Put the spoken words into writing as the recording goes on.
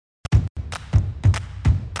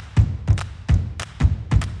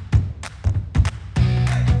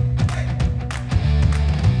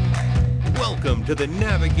Welcome to the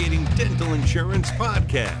Navigating Dental Insurance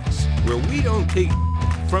Podcast, where we don't take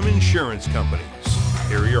from insurance companies.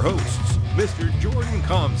 Here are your hosts, Mr. Jordan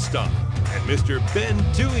Comstock and Mr. Ben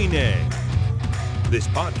Tuine. This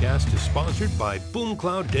podcast is sponsored by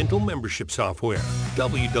BoomCloud Dental Membership Software,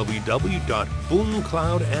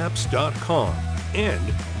 www.boomcloudapps.com, and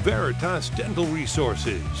Veritas Dental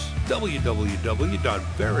Resources,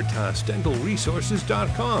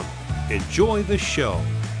 www.veritasdentalresources.com. Enjoy the show.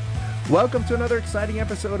 Welcome to another exciting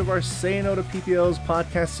episode of our Say No to PPO's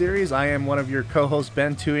podcast series. I am one of your co-hosts,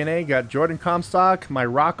 Ben Tuine. Got Jordan Comstock, my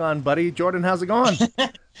rock-on buddy. Jordan, how's it going?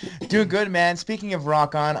 Doing good, man. Speaking of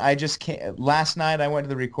rock-on, last night I went to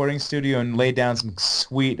the recording studio and laid down some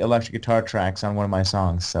sweet electric guitar tracks on one of my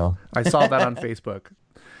songs. So I saw that on Facebook.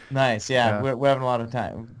 Nice, yeah. We're having a lot of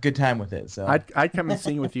good time with it. So I'd come and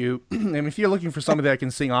sing with you. And if you're looking for somebody that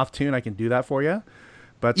can sing off tune, I can do that for you.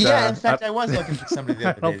 But yeah, in fact, I was looking for somebody the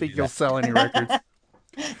other I don't think you'll sell any records.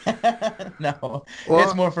 No,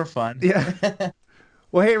 it's more for fun. Yeah.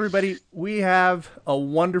 Well, hey, everybody. We have a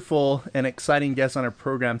wonderful and exciting guest on our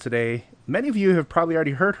program today. Many of you have probably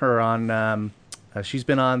already heard her on, she's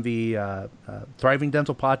been on the Thriving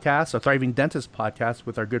Dental podcast, or Thriving Dentist podcast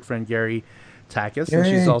with our good friend Gary Takis. And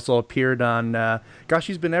she's also appeared on,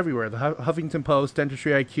 she's been everywhere. The Huffington Post,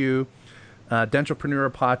 Dentistry IQ,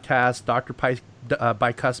 Dentalpreneur podcast, Dr.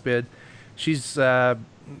 Bicuspid. She's, by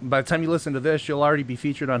the time you listen to this, you'll already be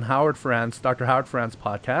featured on Dr. Howard Friend's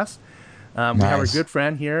podcast. Nice. We have our good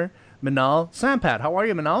friend here, Minal. Sampat, how are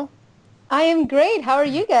you, Minal? I am great. How are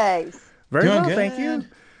you guys? Very well, thank you.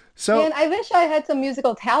 So, and I wish I had some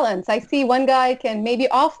musical talents. I see one guy can maybe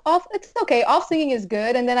it's okay. Off singing is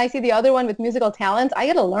good. And then I see the other one with musical talents. I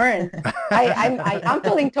got to learn. I'm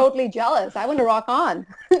feeling totally jealous. I want to rock on.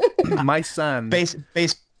 My son. Play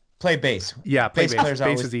bass. Yeah, bass.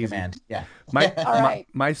 Bass is easy. Yeah.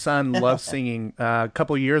 My son loves singing. A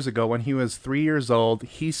couple years ago, when he was 3 years old,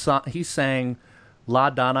 he sang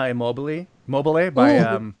La Donna Immobile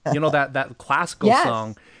by that classical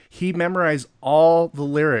song. He memorized all the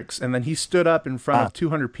lyrics, and then he stood up in front of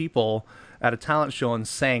 200 people at a talent show and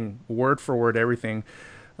sang word for word everything.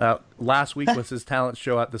 Last week was his talent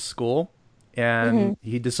show at the school, and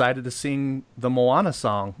he decided to sing the Moana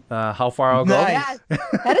song, How Far I'll Go. Nice. Yeah,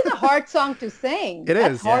 that is a hard song to sing.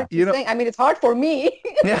 That's hard to sing. I mean, it's hard for me.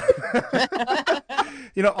 Yeah.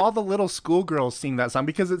 All the little schoolgirls sing that song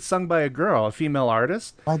because it's sung by a girl, a female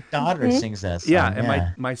artist. My daughter sings that song. Yeah,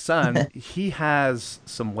 and my son, he has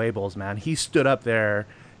some labels, man. He stood up there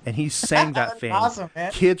and he sang that thing. Awesome,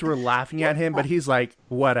 man. Kids were laughing at him, but he's like,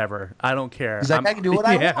 whatever, I don't care. He's like, I can do what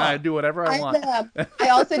I want. Yeah, I do whatever I want. I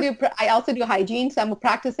also do hygiene, so I'm a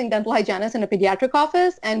practicing dental hygienist in a pediatric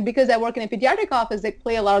office, and because I work in a pediatric office, they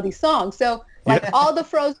play a lot of these songs. So all the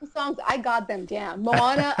Frozen songs, I got them down.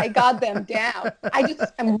 Moana, I got them down. I'm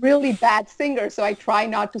a really bad singer, so I try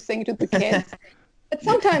not to sing to the kids. But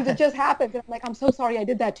sometimes it just happens, and I'm like, I'm so sorry I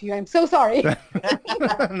did that to you. I'm so sorry.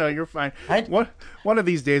 No, you're fine. One of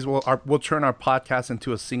these days, we'll turn our podcast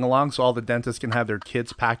into a sing-along so all the dentists can have their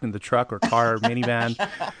kids packed in the truck or car or minivan,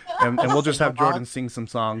 and we'll just have Jordan sing some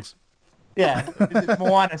songs. Yeah,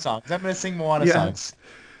 Moana songs. I'm going to sing Moana songs.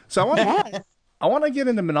 So I want to get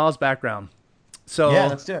into Minal's background. So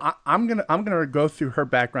let's do it. I'm gonna go through her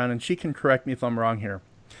background, and she can correct me if I'm wrong here.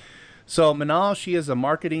 So Minal, she is a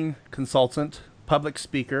marketing consultant, public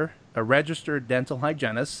speaker, a registered dental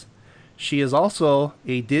hygienist. She is also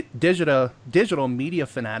a digital media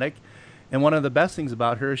fanatic, and one of the best things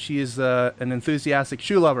about her, she is an enthusiastic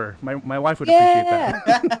shoe lover. My wife would appreciate that.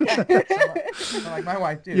 Like my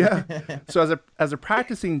wife too. Yeah. So as a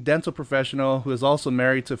practicing dental professional who is also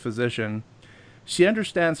married to a physician, she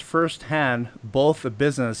understands firsthand both the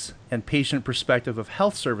business and patient perspective of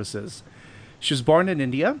health services. She was born in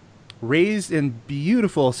India, raised in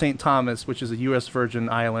beautiful St. Thomas, which is a U.S. Virgin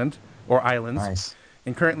Island, or islands, nice.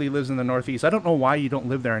 And currently lives in the Northeast. I don't know why you don't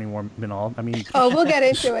live there anymore, Minal. I mean, we'll get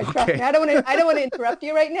into it. Trust me. I don't want to interrupt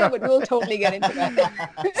you right now, but we'll totally get into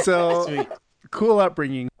that. So, Sweet. Cool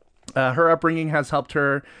upbringing. Her upbringing has helped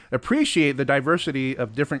her appreciate the diversity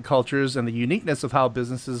of different cultures and the uniqueness of how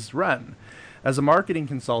businesses run. As a marketing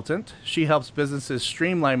consultant, she helps businesses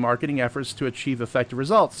streamline marketing efforts to achieve effective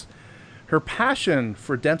results. Her passion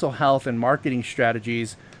for dental health and marketing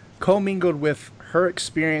strategies, commingled with her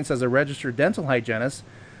experience as a registered dental hygienist,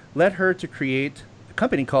 led her to create a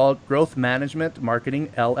company called Growth Management Marketing,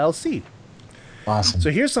 LLC. Awesome.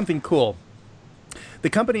 So here's something cool.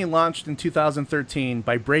 The company launched in 2013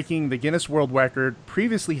 by breaking the Guinness World Record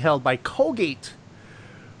previously held by Colgate.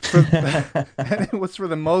 And it was for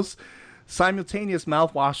the most simultaneous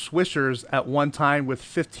mouthwash swishers at one time with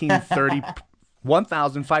 1530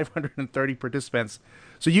 1,530 participants.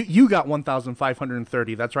 So you got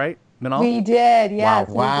 1,530. That's right, Minal? We did, yes,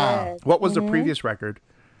 Wow. we did. What was the previous record?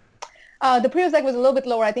 The previous was a little bit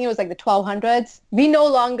lower. I think it was like the 1200s. We no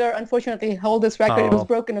longer, unfortunately, hold this record. It was Oh.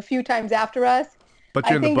 broken a few times after us. But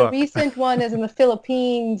you're I in the think book. the recent one is in the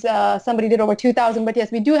Philippines. Somebody did over 2,000. But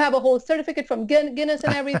yes, we do have a whole certificate from Guinness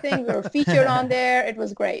and everything. We were featured on there. It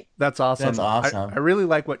was great. That's awesome. That's awesome. I really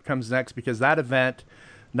like what comes next because that event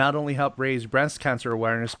not only helped raise breast cancer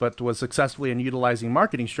awareness, but was successfully in utilizing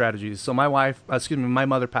marketing strategies. So my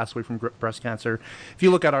mother passed away from breast cancer. If you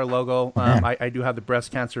look at our logo, I do have the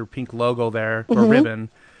breast cancer pink logo there, or ribbon.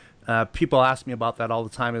 People ask me about that all the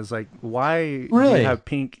time. Is like, why do you have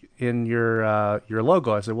pink in your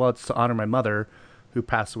logo? I said, well, it's to honor my mother who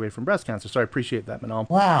passed away from breast cancer. So I appreciate that, Minal.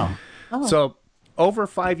 Wow. So over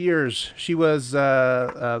 5 years, she was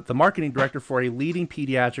the marketing director for a leading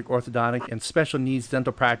pediatric orthodontic and special needs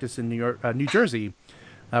dental practice in New Jersey,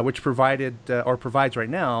 which provided or provides right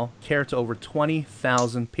now care to over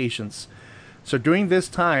 20,000 patients. So during this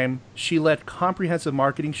time, she led comprehensive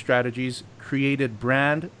marketing strategies, created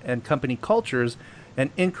brand and company cultures,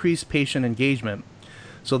 and increased patient engagement.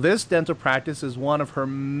 So this dental practice is one of her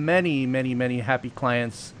many, many, many happy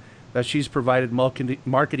clients that she's provided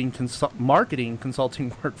marketing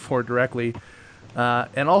consulting work for directly.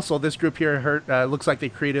 And also this group here looks like they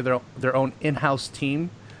created their own in-house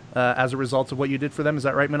team as a result of what you did for them. Is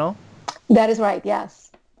that right, Minal? That is right,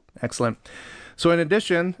 yes. Excellent. So in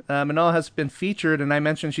addition, Minal has been featured, and I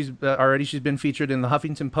mentioned she's been featured in the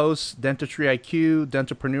Huffington Post, Dentistry IQ,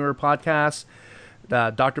 Dentapreneur podcast,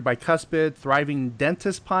 Dr. Bicuspid, Thriving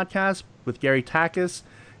Dentist podcast with Gary Takis,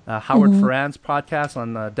 Howard Ferran's podcast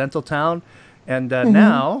on Dental Town. And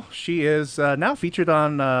now she is now featured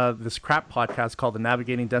on this crap podcast called the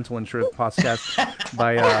Navigating Dental Insurance podcast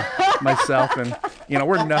by myself. And,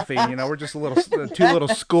 we're nothing. We're just two little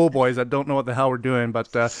schoolboys that don't know what the hell we're doing. But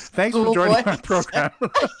thanks for joining our program.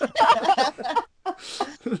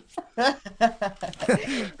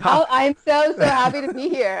 I'm so happy to be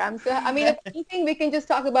here. If anything, we can just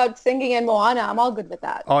talk about singing and Moana. I'm all good with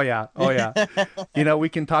that. Oh yeah. We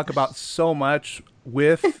can talk about so much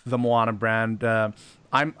with the Moana brand.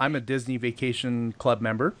 I'm a Disney Vacation Club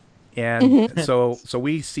member, and so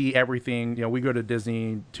we see everything. We go to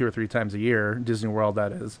Disney 2 or 3 times a year, Disney World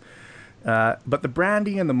that is. But the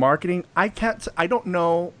branding and the marketing, I don't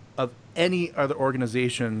know of any other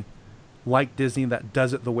organization like Disney that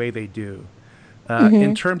does it the way they do.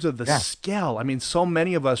 In terms of the scale, so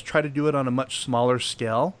many of us try to do it on a much smaller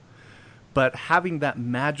scale, but having that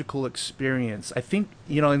magical experience, I think,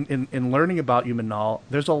 in learning about you, Minal,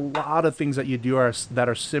 there's a lot of things that you do that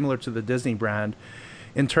are similar to the Disney brand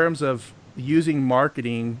in terms of using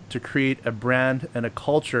marketing to create a brand and a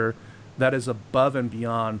culture that is above and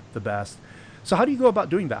beyond the best. So how do you go about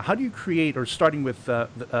doing that? How do you create, or starting with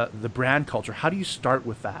the brand culture, how do you start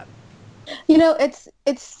with that?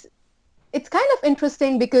 It's kind of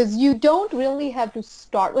interesting because you don't really have to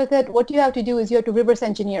start with it. What you have to do is you have to reverse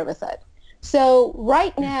engineer with it. So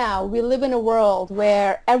right now we live in a world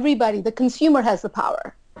where everybody, the consumer, has the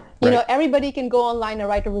power. Everybody can go online and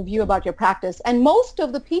write a review about your practice. And most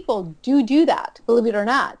of the people do that, believe it or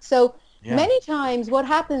not. So many times what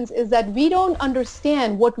happens is that we don't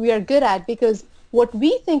understand what we are good at, because what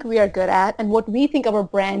we think we are good at and what we think our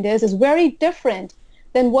brand is very different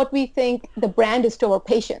than what we think the brand is to our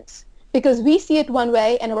patients, because we see it one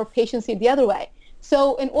way and our patients see it the other way.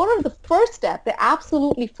 So in order, the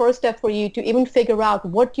absolutely first step for you to even figure out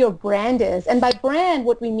what your brand is, and by brand,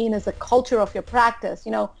 what we mean is the culture of your practice.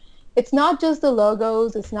 It's not just the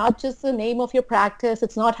logos, it's not just the name of your practice,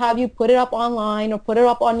 it's not how you put it up online or put it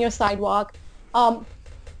up on your sidewalk. And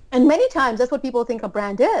many times that's what people think a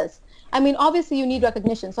brand is. Obviously you need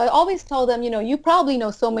recognition. So I always tell them, you probably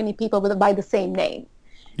know so many people by the same name.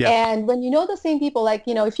 Yeah. And when you know the same people, like,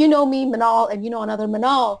 if you know me, Minal, and you know another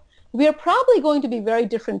Minal, we are probably going to be very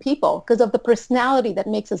different people because of the personality that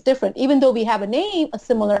makes us different. Even though we have a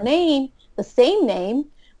similar name, the same name,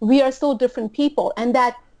 we are still different people. And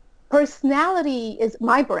that personality is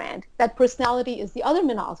my brand. That personality is the other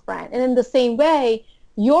Minal's brand. And in the same way,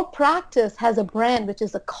 your practice has a brand, which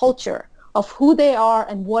is a culture of who they are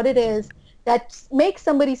and what it is that makes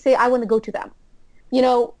somebody say, I want to go to them.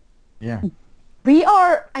 We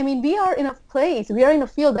are in a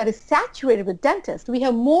field that is saturated with dentists. We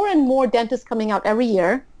have more and more dentists coming out every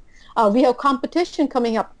year. We have competition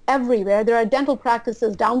coming up everywhere. There are dental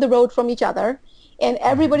practices down the road from each other, and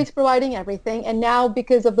everybody's providing everything. And now,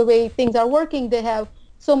 because of the way things are working, they have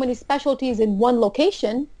so many specialties in one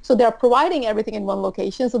location. So they're providing everything in one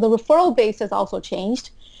location. So the referral base has also changed.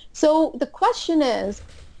 So the question is,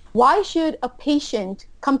 Why should a patient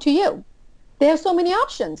come to you? They have so many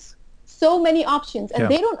options, and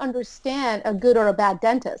they don't understand a good or a bad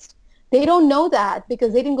dentist. They don't know that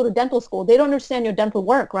because they didn't go to dental school. They don't understand your dental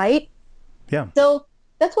work, right? Yeah. So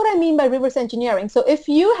that's what I mean by reverse engineering. So if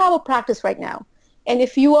you have a practice right now, and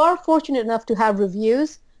if you are fortunate enough to have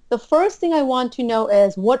reviews, the first thing I want to know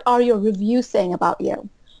is, what are your reviews saying about you?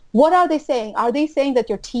 What are they saying? Are they saying that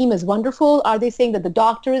your team is wonderful? Are they saying that the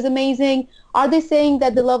doctor is amazing? Are they saying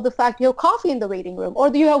that they love the fact you have coffee in the waiting room, or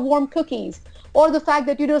do you have warm cookies, or the fact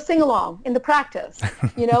that you do a sing-along in the practice?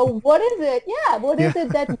 What is it? Yeah, what is it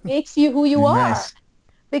that makes you who you are? Nice.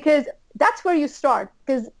 Because that's where you start.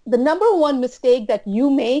 Because the number one mistake that you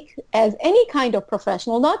make as any kind of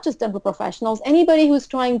professional, not just dental professionals, anybody who's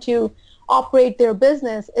trying to operate their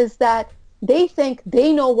business, is that they think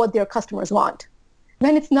they know what their customers want.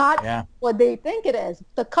 When it's not what they think it is.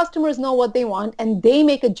 The customers know what they want, and they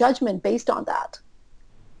make a judgment based on that.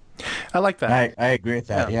 I like that. I agree with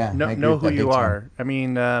that. Yeah. I agree Know with who that you big time. are. I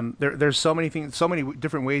mean, there's so many things, so many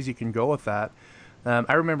different ways you can go with that.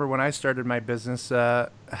 I remember when I started my business,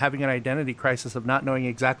 having an identity crisis of not knowing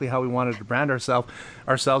exactly how we wanted to brand ourselves.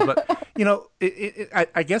 But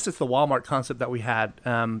I guess it's the Walmart concept that we had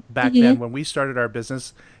back then when we started our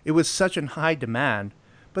business. It was such in high demand,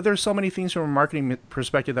 but there's so many things from a marketing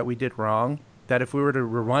perspective that we did wrong. That if we were to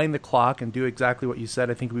rewind the clock and do exactly what you said,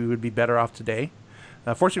 I think we would be better off today.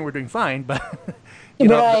 Fortunately, we're doing fine, but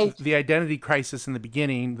the identity crisis in the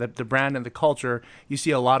beginning, the brand and the culture, you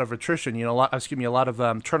see a lot of attrition. A lot of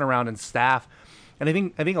turnaround in staff, and I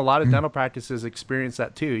think a lot of dental practices experience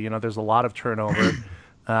that too. There's a lot of turnover,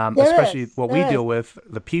 especially what we deal with,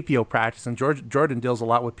 the PPO practice, and Jordan deals a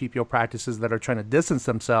lot with PPO practices that are trying to distance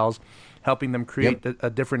themselves, helping them create a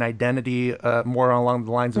different identity, more along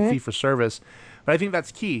the lines of fee for service. But I think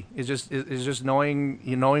that's key. Is just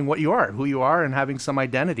knowing what you are, who you are, and having some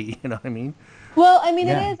identity. You know what I mean? Well, I mean,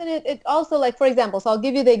 it is, and it also, like, for example, so I'll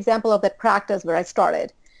give you the example of that practice where I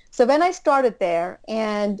started. So when I started there,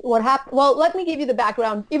 and what happened? Well, let me give you the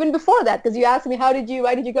background even before that, because you asked me why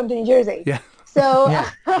did you come to New Jersey? Yeah. So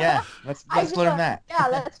let's learn that. Yeah,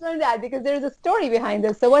 let's learn that, because there's a story behind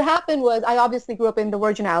this. So what happened was, I obviously grew up in the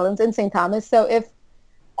Virgin Islands in St. Thomas. So if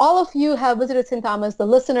all of you have visited St. Thomas, the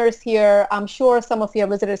listeners here, I'm sure some of you have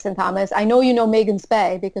visited St. Thomas. I know you know Magens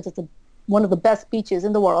Bay because it's one of the best beaches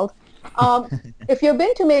in the world. If you've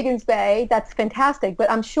been to Magens Bay, that's fantastic. But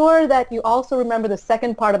I'm sure that you also remember the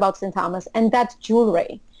second part about St. Thomas, and that's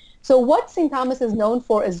jewelry. So what St. Thomas is known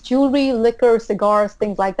for is jewelry, liquor, cigars,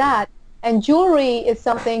 things like that. And jewelry is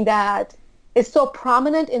something that is so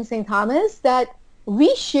prominent in St. Thomas that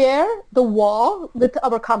we share the wall with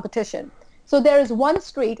our competition. So there is one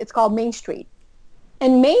street, it's called Main Street.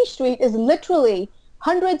 And Main Street is literally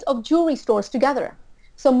hundreds of jewelry stores together.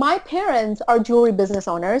 So my parents are jewelry business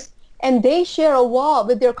owners, and they share a wall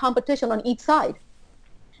with their competition on each side.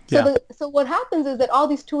 So what happens is that all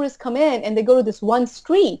these tourists come in and they go to this one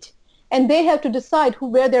street, and they have to decide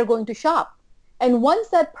where they're going to shop. And once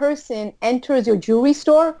that person enters your jewelry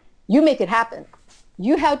store, you make it happen.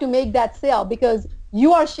 You have to make that sale because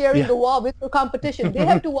you are sharing the wall with your competition. They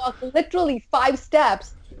have to walk literally 5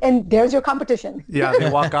 steps, and there's your competition. Yeah, they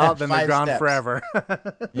walk out, then they're gone forever.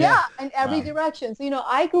 Yeah, in every direction. So,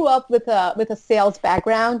 I grew up with a sales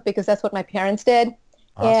background because that's what my parents did.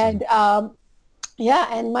 Awesome.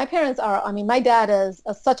 And my parents my dad is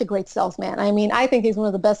such a great salesman. I mean, I think he's one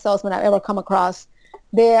of the best salesmen I've ever come across.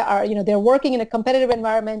 They are, they're working in a competitive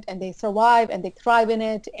environment, and they survive and they thrive in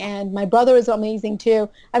it. And my brother is amazing too.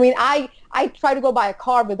 I mean, I try to go buy a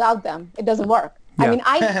car without them. It doesn't work. Yeah. I mean,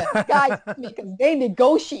 guys, because they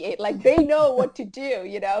negotiate, like they know what to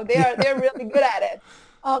do. They're really good at it.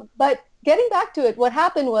 But getting back to it, what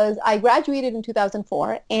happened was I graduated in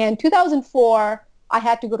 2004, and 2004 I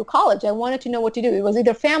had to go to college. I wanted to know what to do. It was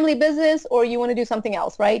either family business or you want to do something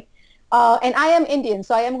else, right? And I am Indian,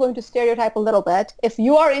 so I am going to stereotype a little bit. If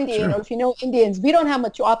you are Indian, or if you know Indians, we don't have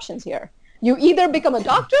much options here. You either become a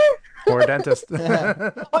doctor or a dentist, or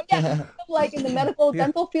like in the medical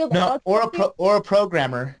dental field, or a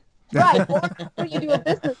programmer, right? Or you do a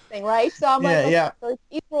business thing, right? So I'm so it's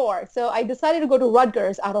either or. So I decided to go to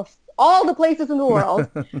Rutgers. Out of all the places in the world,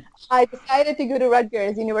 I decided to go to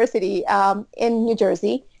Rutgers University in New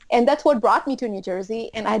Jersey. And that's what brought me to New Jersey.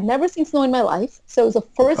 And I'd never seen snow in my life. So it was the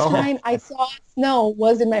first time I saw snow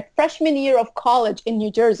was in my freshman year of college in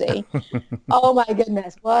New Jersey. Oh, my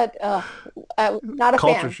goodness. What? Not a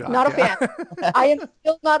Culture fan. shock, Not a fan. I am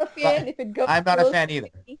still not a fan. If it goes, I'm not a fan either.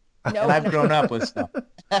 No, and I've grown up with snow.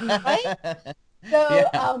 Right? So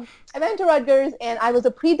Yeah. I went to Rutgers and I was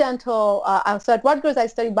a pre-dental. So at Rutgers, I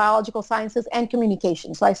studied biological sciences and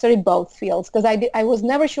communication. So I studied both fields because I was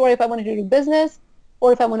never sure if I wanted to do business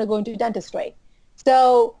or if I want to go into dentistry.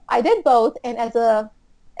 So I did both. And as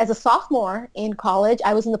a sophomore in college,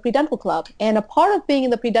 I was in the pre-dental club. And a part of being in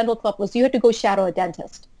the pre-dental club was you had to go shadow a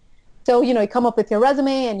dentist. So, you come up with your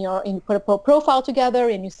resume and you put a profile together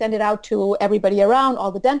and you send it out to everybody around,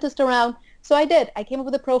 all the dentists around. So I did. I came up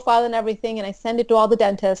with a profile and everything and I sent it to all the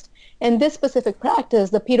dentists. And this specific practice,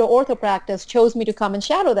 the pedo ortho practice, chose me to come and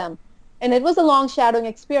shadow them. And it was a long shadowing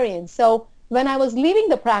experience. So when I was leaving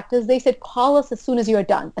the practice, they said, call us as soon as you're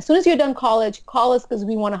done. As soon as you're done college, call us because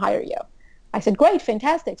we want to hire you. I said, great,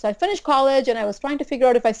 fantastic. So I finished college and I was trying to figure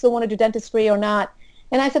out if I still want to do dentistry or not.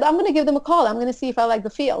 And I said, I'm going to give them a call. I'm going to see if I like the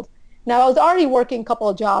field. Now, I was already working a couple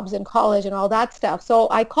of jobs in college and all that stuff. So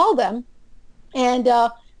I called them and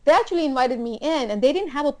they actually invited me in and they didn't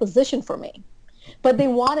have a position for me, but they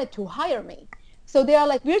wanted to hire me. So they are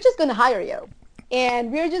like, we're just going to hire you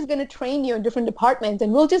and we're just going to train you in different departments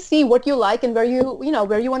and we'll just see what you like and where you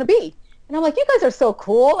want to be. And I'm like, you guys are so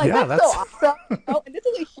cool. Like, Yeah, that's so that's awesome. And this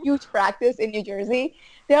is a huge practice in New Jersey.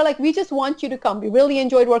 They're like, we just want you to come. We really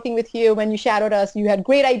enjoyed working with you when you shadowed us. You had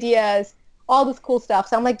great ideas, all this cool stuff.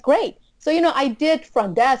 So I'm like, great. So, I did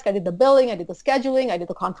front desk. I did the billing. I did the scheduling. I did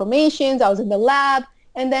the confirmations. I was in the lab.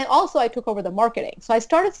 And then also I took over the marketing. So I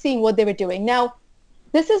started seeing what they were doing. Now,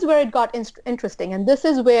 this is where it got interesting. And this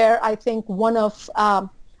is where I think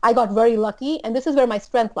I got very lucky. And this is where my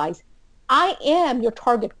strength lies. I am your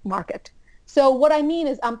target market. So what I mean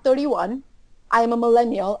is I'm 31. I am a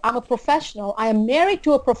millennial. I'm a professional. I am married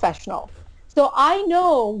to a professional. So I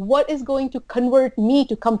know what is going to convert me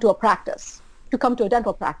to come to a practice, to come to a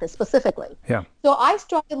dental practice specifically. yeah. So I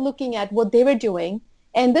started looking at what they were doing.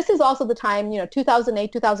 And this is also the time,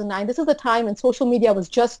 2008, 2009. This is the time when social media was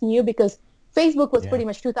just new because Facebook was Yeah. pretty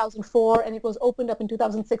much 2004 and it was opened up in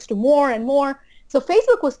 2006 to more and more. So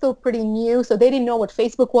Facebook was still pretty new. So they didn't know what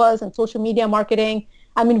Facebook was and social media marketing.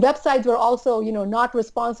 I mean, websites were also, not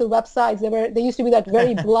responsive websites. They used to be that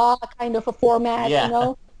very blah kind of a format,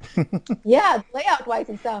 Yeah. Yeah, layout wise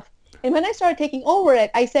and stuff. And when I started taking over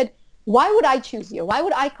it, I said, why would I choose you? Why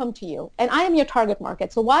would I come to you? And I am your target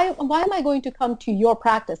market. So why am I going to come to your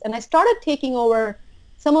practice? And I started taking over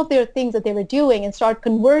some of their things that they were doing and start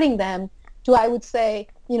converting them to, I would say,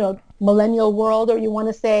 millennial world, or you want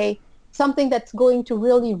to say something that's going to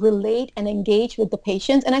really relate and engage with the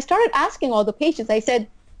patients. And I started asking all the patients, I said,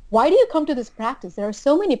 why do you come to this practice? There are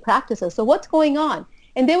so many practices. So what's going on?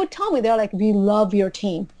 And they would tell me, they're like, we love your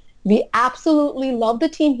team. We absolutely love the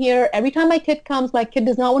team here. Every time my kid comes, my kid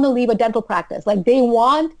does not want to leave a dental practice. Like they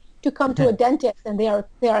want to come to a dentist and they're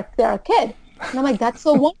a kid. And I'm like, that's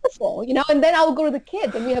so wonderful, and then I'll go to the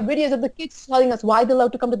kids and we have videos of the kids telling us why they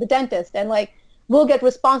love to come to the dentist. And like, we'll get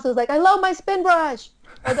responses like, I love my spin brush.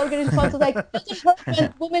 Or they'll get responses like, it doesn't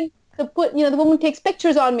hurt when the woman takes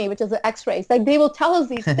pictures on me, which is the x-rays. Like they will tell us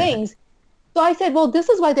these things. So I said, well, this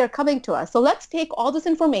is why they're coming to us. So let's take all this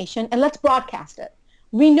information and let's broadcast it.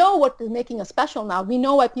 We know what is making us special now. We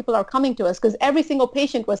know why people are coming to us because every single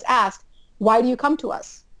patient was asked, why do you come to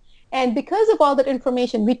us? And because of all that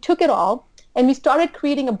information, we took it all and we started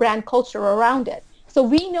creating a brand culture around it. So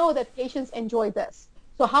we know that patients enjoy this.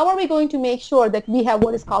 So how are we going to make sure that we have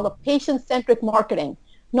what is called a patient-centric marketing?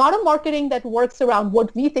 Not a marketing that works around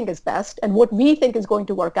what we think is best and what we think is going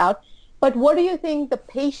to work out, but what do you think the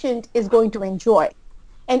patient is going to enjoy?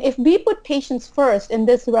 And if we put patients first in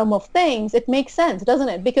this realm of things, it makes sense, doesn't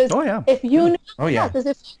it? Because Oh yeah. if you know, Oh yeah, yeah. because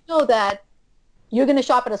if you know that you're going to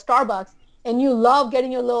shop at a Starbucks and you love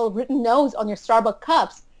getting your little written notes on your Starbucks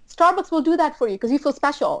cups, Starbucks will do that for you because you feel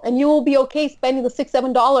special and you will be okay spending the $6,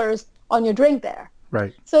 $7 on your drink there.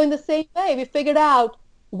 Right. So in the same way, we figured out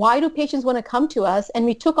why do patients want to come to us, and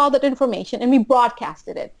we took all that information and we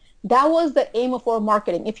broadcasted it. That was the aim of our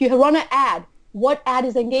marketing. If you run an ad, what ad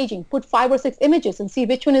is engaging? Put 5 or 6 images and see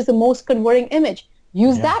which one is the most converting image.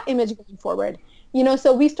 Use Yeah. that image going forward.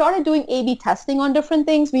 So we started doing A/B testing on different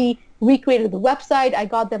things. We recreated the website. I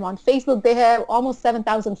got them on Facebook. They have almost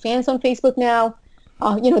 7,000 fans on Facebook now.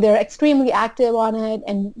 They're extremely active on it,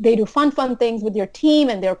 and they do fun things with their team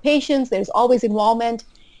and their patients. There's always involvement.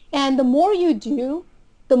 And the more you do,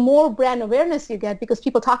 the more brand awareness you get because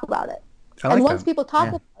people talk about it. I And like once that. people talk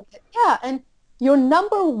Yeah. about it, yeah, and your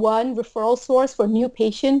number one referral source for new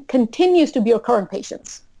patient continues to be your current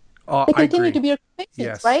patients. Oh, They I continue agree. to be your patients,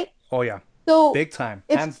 Yes. right? Oh yeah. So Big time.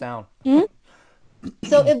 if Hands down.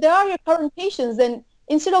 so if there are your current patients, then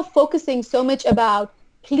instead of focusing so much about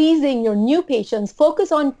pleasing your new patients.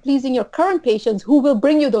 Focus on pleasing your current patients who will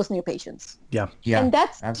bring you those new patients. Yeah. And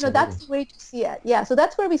that's, that's the way to see it. Yeah. So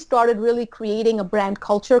that's where we started really creating a brand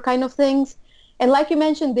culture kind of things. And like you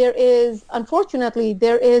mentioned, unfortunately,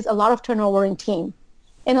 there is a lot of turnover in team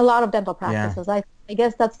in a lot of dental practices. I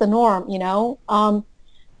guess that's the norm,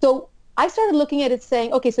 So I started looking at it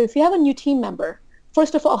saying, okay, so if you have a new team member,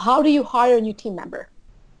 first of all, how do you hire a new team member?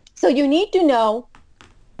 So you need to know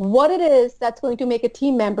what it is that's going to make a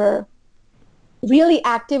team member really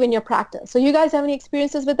active in your practice. So you guys have any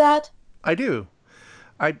experiences with that? I do.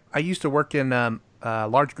 I used to work in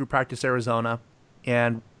large group practice Arizona,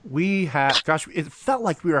 and we had, it felt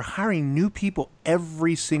like we were hiring new people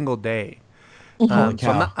every single day. So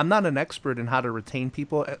I'm not an expert in how to retain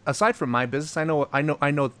people. Aside from my business, I know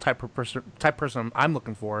the type of person I'm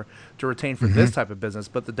looking for to retain for this type of business.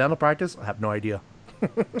 But the dental practice, I have no idea.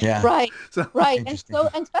 Yeah. Right. Right. And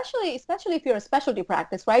especially if you're a specialty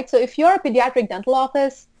practice, right? So if you're a pediatric dental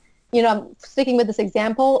office, I'm sticking with this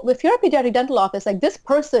example. If you're a pediatric dental office, like this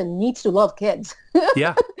person needs to love kids.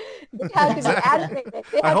 Yeah. They have to be animated.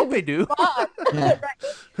 I hope they do. Fun.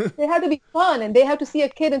 Right. They have to be fun, and they have to see a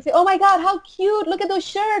kid and say, "Oh my God, how cute! Look at those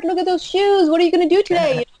shirts. Look at those shoes. What are you going to do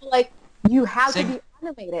today?" You have to be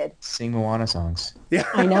animated. Sing Moana songs. Yeah.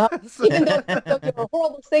 I know. Even though you're a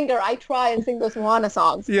horrible singer, I try and sing those Moana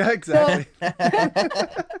songs. Yeah, exactly.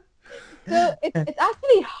 So it's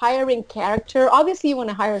actually hiring character. Obviously, you want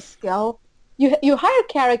to hire skill. You hire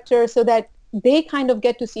character so that they kind of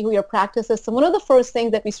get to see who your practice is. So one of the first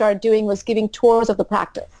things that we started doing was giving tours of the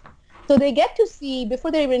practice. So they get to see,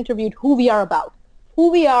 before they're interviewed, who we are about,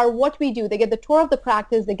 who we are, what we do. They get the tour of the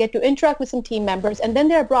practice. They get to interact with some team members, and then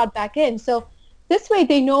they're brought back in. So this way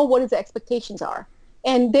they know what the expectations are.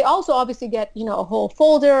 And they also obviously get, a whole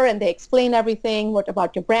folder, and they explain everything, what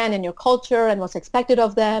about your brand and your culture and what's expected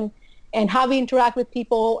of them and how we interact with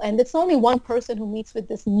people. And it's only one person who meets with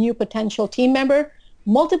this new potential team member.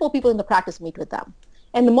 Multiple people in the practice meet with them.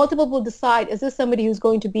 And the multiple will decide, is this somebody who's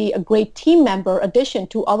going to be a great team member addition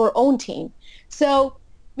to our own team? So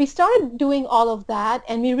we started doing all of that,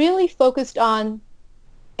 and we really focused on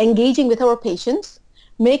engaging with our patients,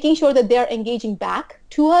 making sure that they're engaging back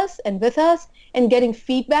to us and with us and getting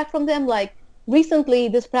feedback from them. Like recently,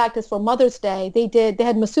 this practice for Mother's Day, they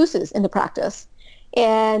had masseuses in the practice.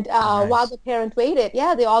 And Nice. while the parent waited,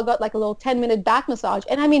 they all got like a little 10-minute back massage.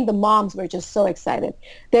 And I mean, the moms were just so excited.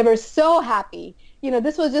 They were so happy.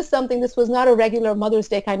 This was just something, this was not a regular Mother's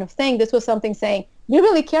Day kind of thing. This was something saying, we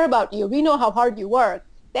really care about you. We know how hard you work.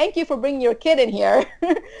 Thank you for bringing your kid in here.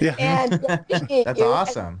 Yeah. And we appreciate That's you.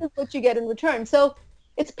 awesome. And this is what you get in return. So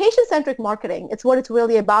it's patient-centric marketing. It's what it's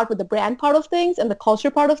really about with the brand part of things and the culture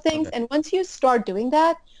part of things. Okay. And once you start doing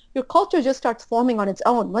that, your culture just starts forming on its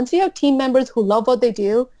own. Once you have team members who love what they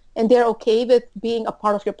do and they're okay with being a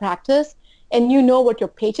part of your practice, and you know what your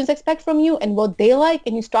patients expect from you and what they like,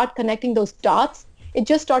 and you start connecting those dots, it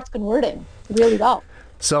just starts converting really well.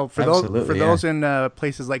 So for Absolutely, those in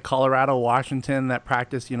places like Colorado, Washington that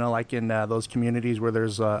practice, like in those communities where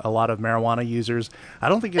there's a lot of marijuana users, I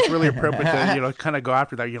don't think it's really appropriate to kind of go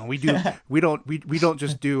after that. We don't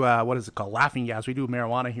just do what is it called, laughing gas. We do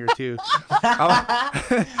marijuana here too.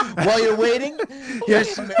 While you're waiting,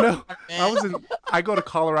 Yes, no, I go to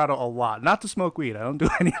Colorado a lot, not to smoke weed. I don't do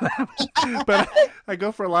any of that, but I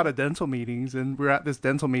go for a lot of dental meetings, and we're at this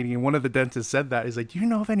dental meeting, and one of the dentists said that. He's like, do you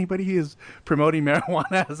know if anybody is promoting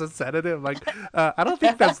marijuana as a sedative? Like, I don't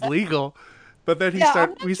think that's legal. But then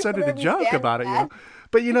we started to joke about it,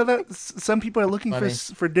 But that some people are looking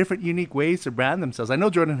for different unique ways to brand themselves. I know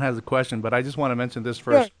Jordan has a question, but I just want to mention this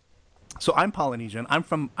first. Sure. So I'm Polynesian. I'm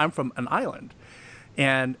from an island.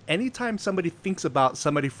 And anytime somebody thinks about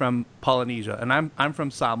somebody from Polynesia, and I'm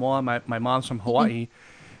from Samoa, my mom's from Hawaii,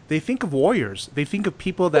 they think of warriors. They think of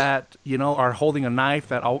people that are holding a knife,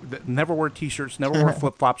 that never wear T-shirts, never wear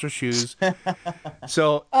flip-flops or shoes.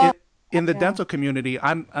 So in the dental community,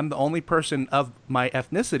 I'm the only person of my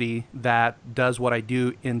ethnicity that does what I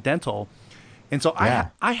do in dental, and so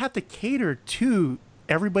I have to cater to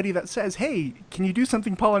everybody that says, "Hey, can you do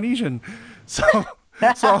something Polynesian?" So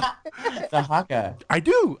the haka. I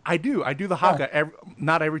do the haka.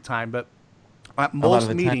 Not every time, but at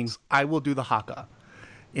most meetings, I will do the haka.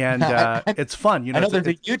 And it's fun. I know there's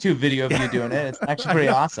a YouTube video of you doing it. It's actually pretty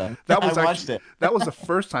awesome. I watched it. That was the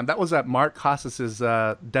first time. That was at Mark Casas's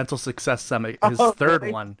Dental Success Summit, his third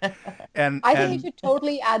one. And I think you should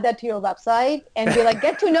totally add that to your website and be like,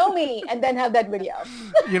 get to know me, and then have that video.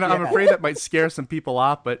 I'm afraid that might scare some people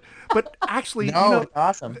off, but actually, it's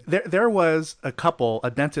awesome. There was a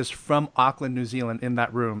dentist from Auckland, New Zealand, in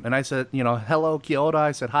that room, and I said, hello, kia ora.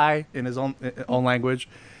 I said hi in his own language.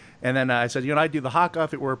 And then I said, I do the haka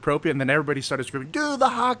if it were appropriate. And then everybody started screaming, do the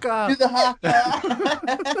haka. Do the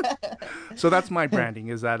haka. So that's my branding,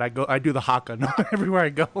 is that I do the haka everywhere I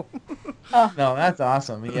go. No, that's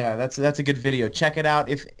awesome. Yeah, that's a good video. Check it out.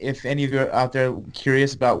 If any of you are out there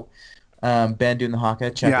curious about Ben doing the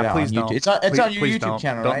haka, check it out please on YouTube. Don't. It's on your Please YouTube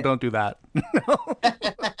channel, don't, right? Don't do that.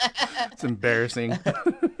 It's embarrassing.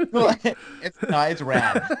 It's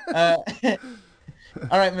rad.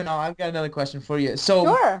 All right, Minal, I've got another question for you. So,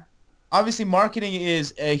 Sure. Obviously, marketing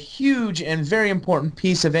is a huge and very important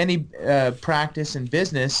piece of any practice and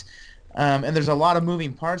business, and there's a lot of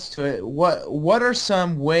moving parts to it. What are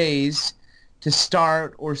some ways to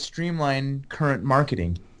start or streamline current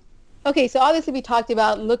marketing? Okay, so obviously we talked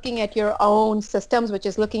about looking at your own systems, which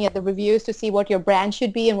is looking at the reviews to see what your brand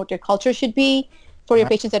should be and what your culture should be for your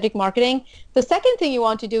patient-centric marketing. The second thing you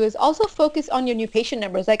want to do is also focus on your new patient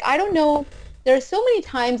numbers. Like, I don't know, there are so many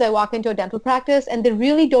times I walk into a dental practice and they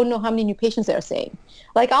really don't know how many new patients they're seeing.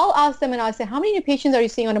 Like, I'll ask them and I'll say, how many new patients are you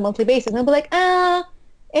seeing on a monthly basis? And they'll be like,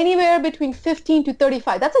 anywhere between 15 to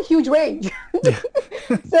 35. That's a huge range.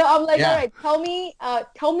 So I'm like, all right,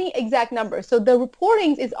 tell me exact numbers. So the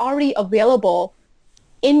reportings is already available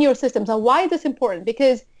in your system. So why is this important?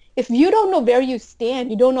 Because if you don't know where you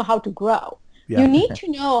stand, you don't know how to grow. Yeah. You need to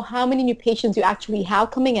know how many new patients you actually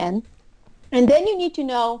have coming in. And then you need to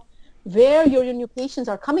know where your new patients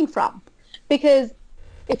are coming from. Because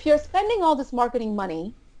if you're spending all this marketing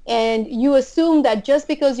money and you assume that just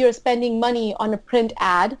because you're spending money on a print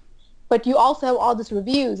ad, but you also have all these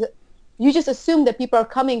reviews, you just assume that people are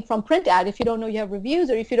coming from print ad if you don't know you have reviews,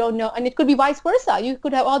 or if you don't know, and it could be vice versa. You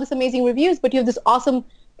could have all this amazing reviews, but you have this awesome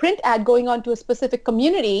print ad going on to a specific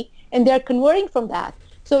community and they're converting from that.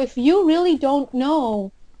 So if you really don't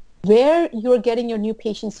know where you're getting your new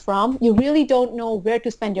patients from, you really don't know where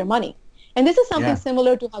to spend your money. And this is something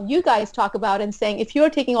similar to how you guys talk about and saying, if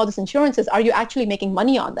you're taking all these insurances, are you actually making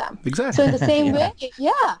money on them? Exactly. So in the same way,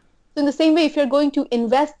 So in the same way, if you're going to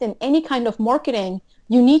invest in any kind of marketing,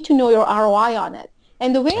 you need to know your ROI on it.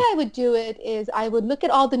 And the way I would do it is I would look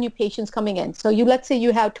at all the new patients coming in. So let's say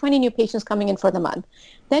you have 20 new patients coming in for the month.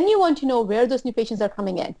 Then you want to know where those new patients are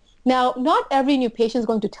coming in. Now, not every new patient is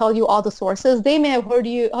going to tell you all the sources. They may have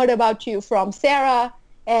heard about you from Sarah,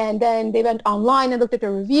 and then they went online and looked at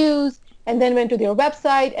your reviews, and then went to their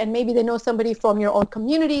website, and maybe they know somebody from your own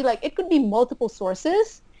community. Like, it could be multiple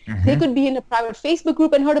sources. Mm-hmm. They could be in a private Facebook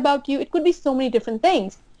group and heard about you. It could be so many different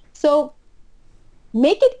things. So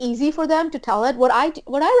make it easy for them to tell it. What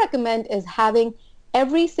I recommend is having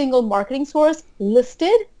every single marketing source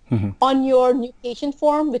listed on your new patient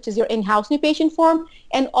form, which is your in-house new patient form,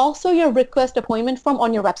 and also your request appointment form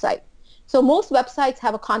on your website. So most websites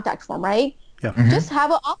have a contact form, right? Yeah. Mm-hmm. Just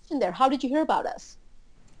have an option there. How did you hear about us?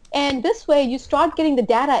 And this way you start getting the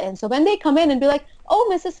data in. So when they come in and be like, oh,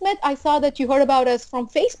 Mrs. Smith, I saw that you heard about us from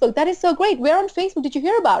Facebook. That is so great. Where on Facebook did you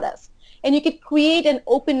hear about us? And you could create an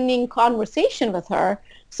opening conversation with her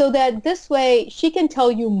so that this way she can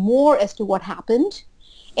tell you more as to what happened.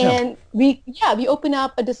 And we open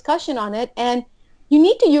up a discussion on it, and you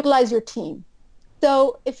need to utilize your team.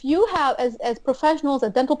 So if you have, as professionals,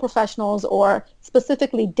 as dental professionals, or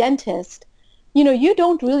specifically dentists, you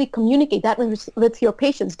don't really communicate that with your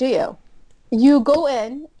patients, do you? You go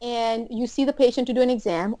in and you see the patient to do an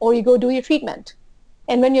exam, or you go do your treatment.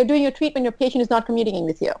 And when you're doing your treatment, your patient is not communicating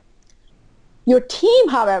with you. Your team,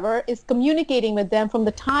 however, is communicating with them from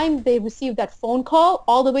the time they receive that phone call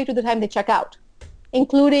all the way to the time they check out,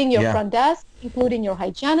 including your front desk, including your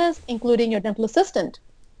hygienist, including your dental assistant.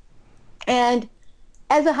 And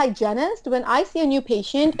as a hygienist, when I see a new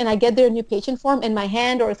patient and I get their new patient form in my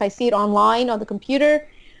hand, or if I see it online on the computer,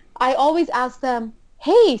 I always ask them,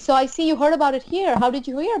 hey, so I see you heard about it here. How did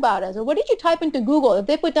you hear about us? Or what did you type into Google? If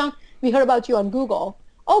they put down, we heard about you on Google.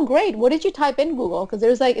 Oh, great. What did you type in Google? Because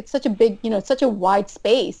it's such a big, it's such a wide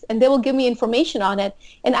space. And they will give me information on it.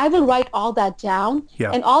 And I will write all that down.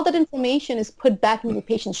 Yeah. And all that information is put back into the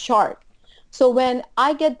patient's chart. So when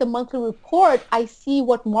I get the monthly report, I see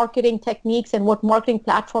what marketing techniques and what marketing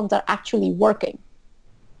platforms are actually working.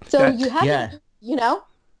 So you have to,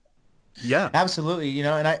 Yeah, absolutely.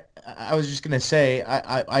 And I was just going to say,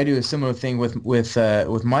 I do a similar thing with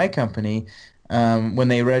my company. When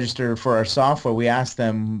they register for our software, we ask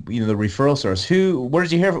them, the referral source. Where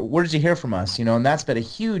did you hear from us? And that's been a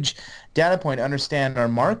huge data point to understand our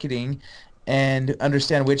marketing and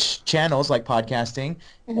understand which channels, like podcasting,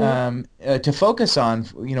 to focus on,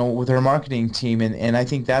 with our marketing team. And I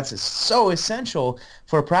think that's so essential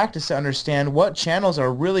for a practice to understand what channels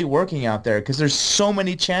are really working out there, because there's so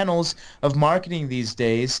many channels of marketing these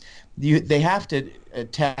days they have to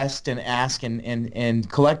test and ask and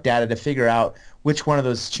collect data to figure out which one of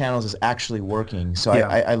those channels is actually working. So Yeah.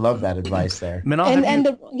 I love that advice there. Minal,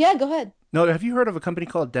 Yeah, go ahead. no, have you heard of a company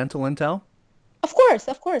called Dental Intel? Of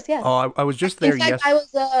course, yes. Oh, I was just there. In fact, Yes. I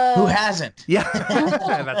was Who hasn't? Yeah,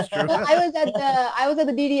 that's true. I was at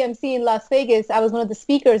the DDMC in Las Vegas. I was one of the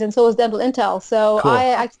speakers, and so was Dental Intel. So Cool. I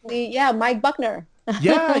actually, Mike Buckner.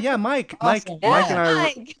 Yeah, Mike. Awesome. Mike and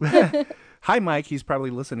I. Mike. Hi, Mike. He's probably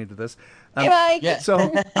listening to this. Hey, Mike. Yeah.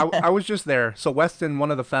 So I was just there. So Weston, one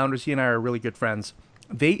of the founders, he and I are really good friends.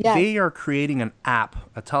 They are creating an app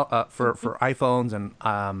for iPhones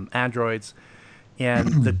and Androids.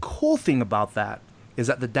 And the cool thing about that is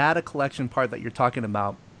that the data collection part that you're talking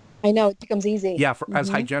about. I know, it becomes easy. Yeah, as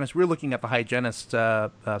hygienists, we're looking at the hygienist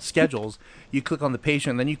schedules. You click on the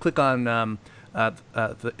patient, then you click on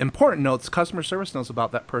the important notes, customer service notes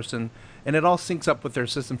about that person, and it all syncs up with their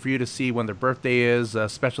system for you to see when their birthday is,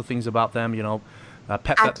 special things about them,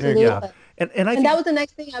 pet. Absolutely. Yeah. And I think that was the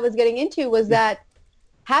next thing I was getting into was that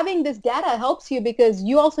having this data helps you because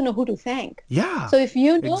you also know who to thank. Yeah. So if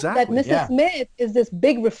you know that exactly. Mrs. Smith is this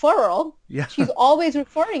big referral, she's always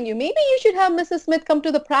referring you. Maybe you should have Mrs. Smith come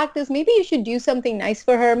to the practice. Maybe you should do something nice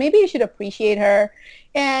for her. Maybe you should appreciate her.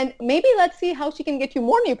 And maybe let's see how she can get you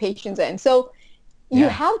more new patients in. So you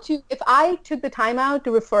have to, if I took the time out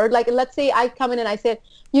to refer, like let's say I come in and I said,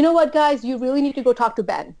 you know what, guys, you really need to go talk to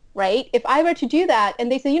Ben, right? If I were to do that and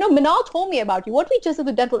they say, Minal told me about you. What we just did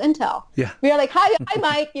with Dental Intel. Yeah. We are like, hi,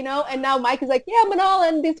 Mike, and now Mike is like, yeah, Minal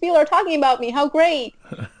and these people are talking about me. How great.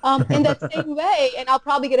 In that same way, and I'll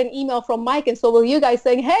probably get an email from Mike and so will you guys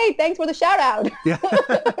saying, hey, thanks for the shout out. Yeah.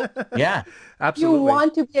 Yeah. Absolutely. You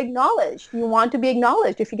want to be acknowledged. You want to be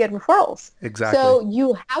acknowledged if you get referrals. Exactly. So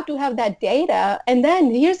you have to have that data. And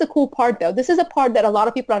then here's the cool part, though. This is a part that a lot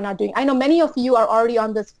of people are not doing. I know many of you are already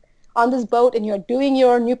on this boat and you're doing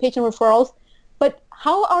your new patient referrals. But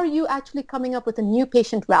how are you actually coming up with a new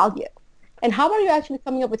patient value? And how are you actually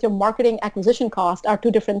coming up with your marketing acquisition cost are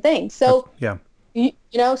two different things. So,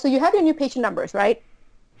 so you have your new patient numbers, right?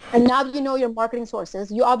 And now you know your marketing sources.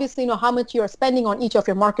 You obviously know how much you're spending on each of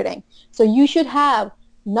your marketing. So you should have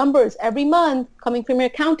numbers every month coming from your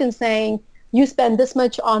accountant saying, you spend this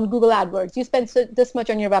much on Google AdWords, you spend this much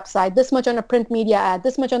on your website, this much on a print media ad,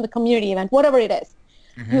 this much on the community event, whatever it is.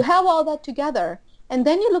 Mm-hmm. You have all that together, and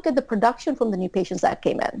then you look at the production from the new patients that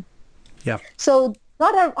came in. Yeah. So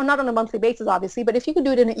not on a monthly basis, obviously, but if you could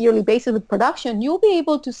do it on a yearly basis with production, you'll be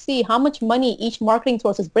able to see how much money each marketing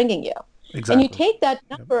source is bringing you. Exactly. And you take that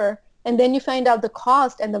number and then you find out the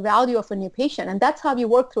cost and the value of a new patient. And that's how you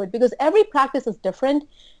work through it because every practice is different.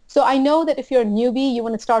 So I know that if you're a newbie, you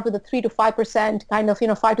want to start with a 3 to 5%, kind of,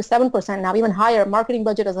 5 to 7% now, even higher. Marketing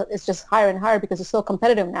budget is just higher and higher because it's so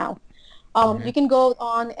competitive now. You can go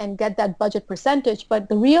on and get that budget percentage, but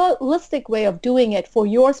the realistic way of doing it for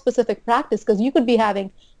your specific practice, because you could be having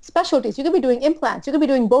specialties, you could be doing implants, you could be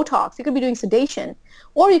doing Botox, you could be doing sedation,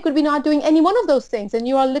 or you could be not doing any one of those things, and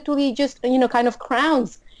you are literally just, kind of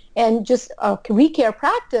crowns and just a recare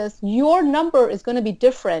practice, your number is going to be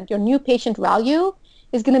different. Your new patient value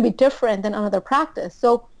is going to be different than another practice.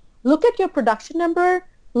 So look at your production number,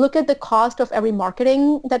 look at the cost of every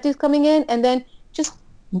marketing that is coming in, and then just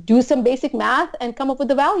do some basic math and come up with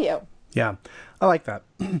the value. Yeah, I like that.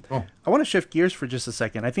 Cool. I want to shift gears for just a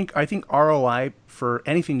second. I think ROI for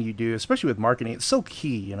anything you do, especially with marketing, it's so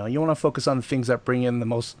key. You want to focus on the things that bring in the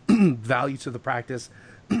most value to the practice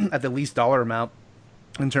at the least dollar amount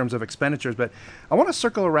in terms of expenditures. But I want to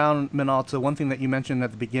circle around, Minal, to one thing that you mentioned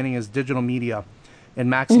at the beginning is digital media and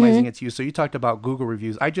maximizing its use. So you talked about Google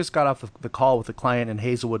reviews. I just got off the call with a client in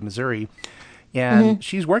Hazelwood, Missouri, and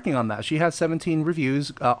she's working on that. She has 17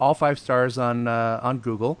 reviews, all 5 stars on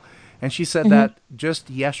Google. And she said that just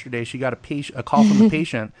yesterday she got a call from a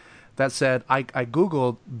patient that said, I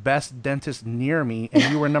Googled best dentist near me and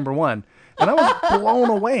you were number 1. And I was blown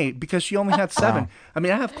away because she only had 7. Wow. I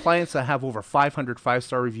mean, I have clients that have over 500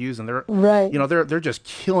 5-star reviews and they're they're just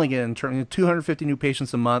killing it in terms of 250 new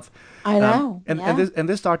patients a month. I know. And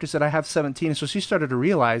this doctor said I have 17. And so she started to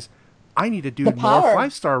realize I need to do more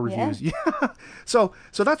 5-star reviews. Yeah. So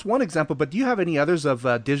that's one example. But do you have any others of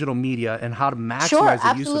digital media and how to maximize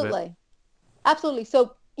the use of it? Absolutely.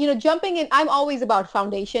 So, jumping in, I'm always about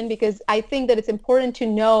foundation because I think that it's important to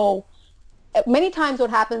know. Many times what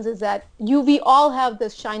happens is that we all have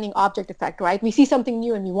this shining object effect, right? We see something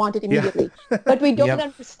new and we want it immediately, but we don't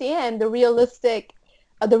understand the realistic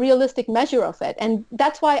measure of it. And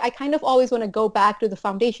that's why I kind of always want to go back to the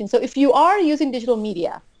foundation. So if you are using digital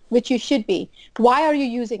media, which you should be, why are you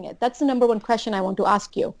using it? That's the number one question I want to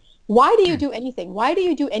ask you. Why do you do anything? Why do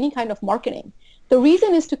you do any kind of marketing? The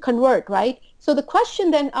reason is to convert, right? So the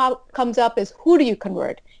question then comes up is, who do you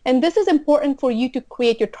convert? And this is important for you to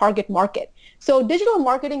create your target market. So digital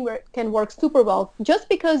marketing can work super well. Just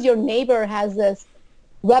because your neighbor has this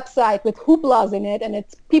website with hooplas in it and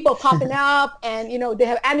it's people popping up and, you know, they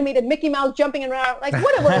have animated Mickey Mouse jumping around, like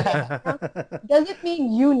whatever it is, doesn't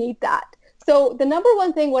mean you need that. So the number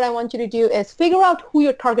one thing what I want you to do is figure out who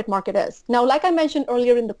your target market is. Now, like I mentioned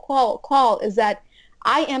earlier in the call is that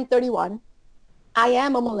I am 31. I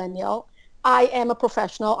am a millennial. I am a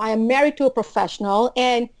professional. I am married to a professional.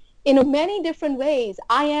 And in many different ways,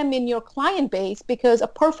 I am in your client base because a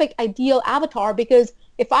perfect ideal avatar, because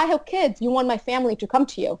if I have kids, you want my family to come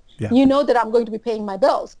to you. Yeah. You know that I'm going to be paying my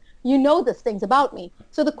bills. You know these things about me.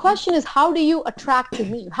 So the question is, how do you attract to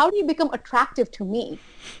me? How do you become attractive to me?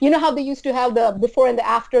 You know how they used to have the before and the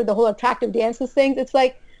after, the whole attractive dances things? It's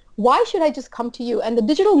like, why should I just come to you? And the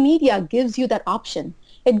digital media gives you that option.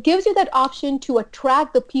 It gives you that option to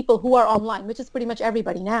attract the people who are online, which is pretty much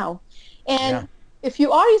everybody now. And if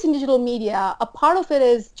you are using digital media, a part of it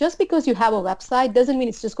is just because you have a website doesn't mean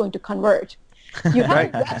it's just going to convert. You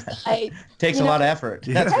have a website. Takes a lot of effort.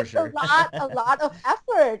 That's for sure. a lot of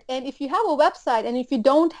effort. And if you have a website and if you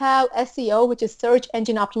don't have SEO, which is search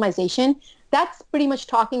engine optimization, that's pretty much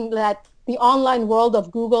talking that the online world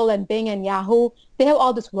of Google and Bing and Yahoo, they have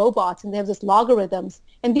all these robots and they have these logarithms.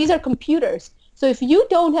 And these are computers. So if you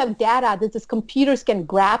don't have data that these computers can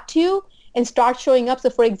grab to and start showing up. So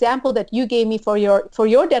for example, that you gave me for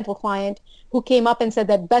your dental client who came up and said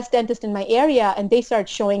that best dentist in my area, and they start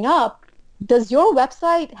showing up. Does your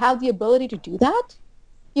website have the ability to do that?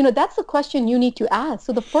 You know, that's the question you need to ask.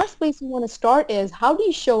 So the first place you want to start is, how do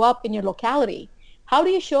you show up in your locality? How do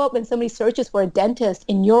you show up when somebody searches for a dentist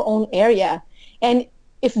in your own area? And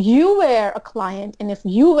if you were a client and if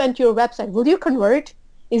you went to your website, will you convert?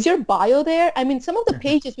 Is your bio there? I mean, some of the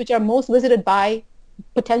pages which are most visited by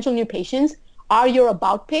potential new patients are your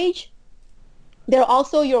about page. They're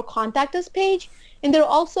also your contact us page. And they're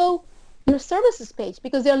also your services page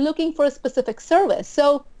because they're looking for a specific service.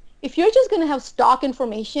 So if you're just going to have stock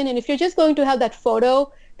information and if you're just going to have that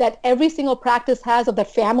photo that every single practice has of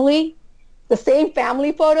that family, the same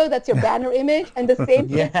family photo, that's your banner image, and the same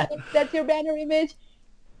that's your banner image,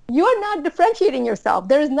 you are not differentiating yourself.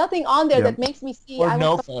 There is nothing on there that makes me see. Or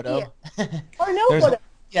no photo. Or no photo.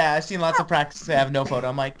 Yeah, I've seen lots of practices that have no photo.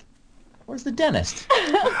 I'm like, where's the dentist?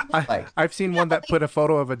 I've seen one that put a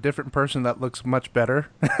photo of a different person that looks much better.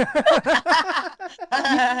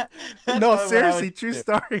 No, seriously, true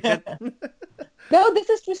story. No, this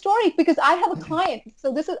is true story because I have a client.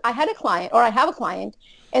 So I have a client,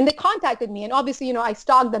 and they contacted me. And obviously, you know, I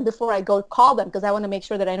stalk them before I go call them because I want to make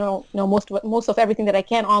sure that I know most of everything that I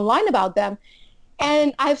can online about them.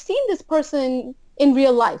 And I've seen this person in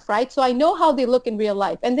real life, right? So I know how they look in real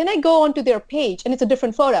life. And then I go onto their page, and it's a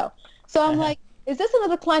different photo. So I'm like, is this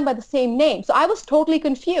another client by the same name? So I was totally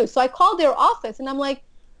confused. So I called their office, and I'm like,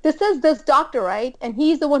 this is this doctor, right? And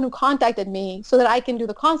he's the one who contacted me so that I can do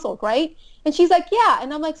the consult, right? And she's like, yeah.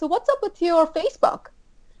 And I'm like, so what's up with your Facebook?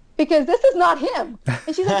 Because this is not him.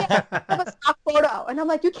 And she's like, yeah, I have a stock photo. And I'm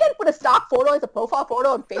like, you can't put a stock photo as a profile photo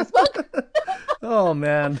on Facebook? Oh,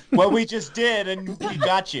 man. Well, we just did, and we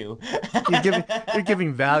got you. You're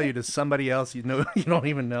giving value to somebody else you don't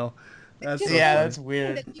even know. That's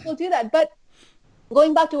weird. That people do that. But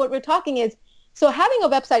going back to what we're talking is, so having a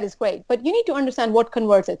website is great, but you need to understand what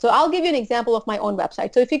converts it. So I'll give you an example of my own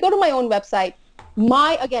website. So if you go to my own website,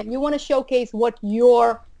 you want to showcase what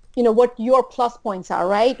your plus points are,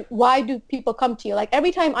 right? Why do people come to you? Like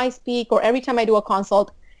every time I speak or every time I do a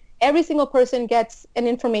consult, every single person gets an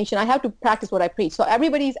information. I have to practice what I preach. So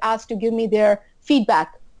everybody's asked to give me their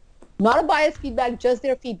feedback, not a biased feedback, just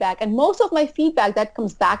their feedback. And most of my feedback that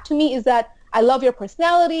comes back to me is that I love your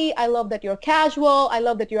personality. I love that you're casual. I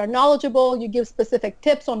love that you are knowledgeable. You give specific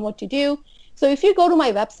tips on what to do. So if you go to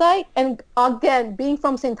my website, and again, being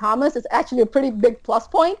from St. Thomas is actually a pretty big plus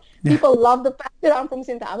point. People love the fact that I'm from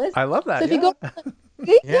St. Thomas. I love that. So if you go,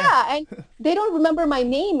 and they don't remember my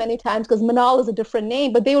name many times because Minal is a different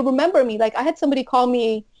name, but they will remember me. Like I had somebody call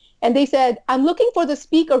me and they said, I'm looking for the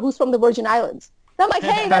speaker who's from the Virgin Islands. And I'm like,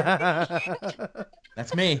 hey,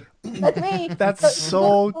 that's me. That's me. That's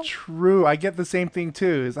so true. I get the same thing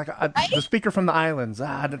too. It's like the speaker from the islands.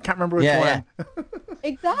 I can't remember which one.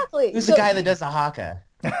 Exactly. Who's the guy that does the haka?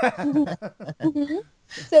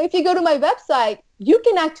 So if you go to my website, you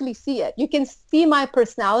can actually see it. You can see my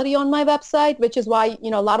personality on my website, which is why,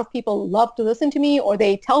 a lot of people love to listen to me, or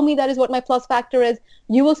they tell me that is what my plus factor is.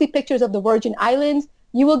 You will see pictures of the Virgin Islands.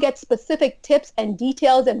 You will get specific tips and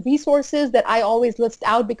details and resources that I always list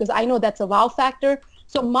out because I know that's a wow factor.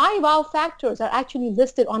 So my wow factors are actually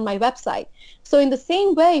listed on my website. So in the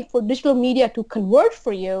same way for digital media to convert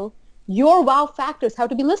for you, your wow factors have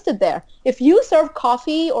to be listed there. If you serve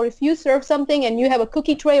coffee or if you serve something and you have a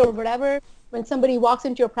cookie tray or whatever, when somebody walks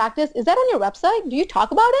into your practice, is that on your website? Do you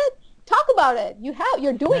talk about it? Talk about it.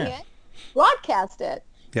 You're doing it. Broadcast it.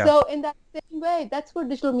 Yeah. So in that same way, that's where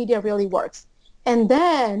digital media really works. And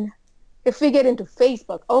then if we get into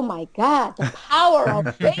Facebook, oh my God, the power of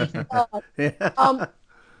Facebook.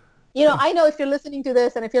 Yeah. I know if you're listening to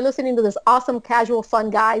this and if you're listening to this awesome, casual, fun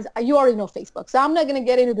guys, you already know Facebook. So I'm not going to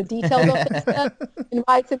get into the details of Facebook and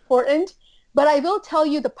why it's important. But I will tell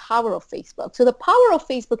you the power of Facebook. So the power of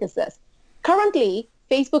Facebook is this. Currently,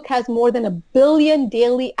 Facebook has more than 1 billion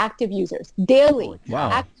daily active users. Daily. Wow.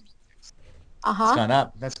 Active users. It's gone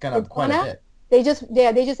up. That's gone up quite a bit. They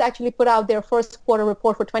just actually put out their first quarter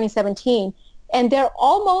report for 2017. And they're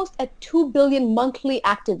almost at 2 billion monthly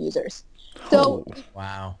active users. So,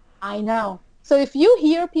 wow. I know. So if you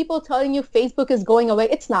hear people telling you Facebook is going away,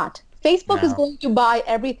 it's not. Facebook is going to buy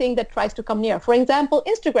everything that tries to come near. For example,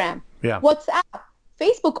 Instagram, WhatsApp,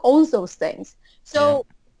 Facebook owns those things. So,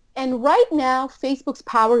 and right now, Facebook's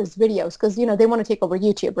power is videos because, they want to take over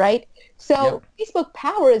YouTube, right? So Facebook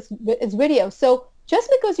power is video. So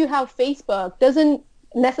just because you have Facebook doesn't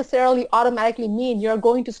necessarily automatically mean you're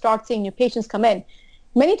going to start seeing new patients come in.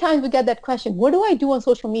 Many times we get that question, what do I do on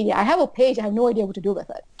social media? I have a page. I have no idea what to do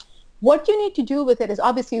with it. What you need to do with it is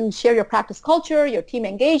obviously you share your practice culture, your team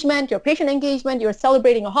engagement, your patient engagement. You're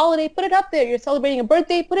celebrating a holiday, put it up there. You're celebrating a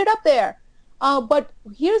birthday, put it up there. But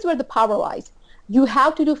here's where the power lies. You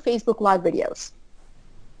have to do Facebook Live videos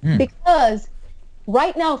because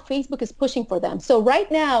right now Facebook is pushing for them. So right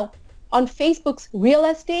now on Facebook's real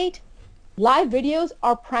estate, live videos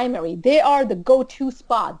are primary. They are the go-to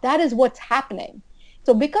spot. That is what's happening.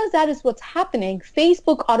 So because that is what's happening,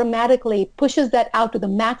 Facebook automatically pushes that out to the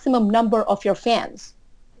maximum number of your fans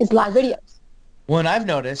is live videos. When I've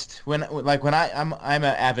noticed, I'm an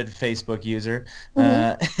avid Facebook user.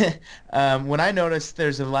 When I notice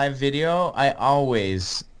there's a live video, I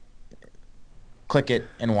always click it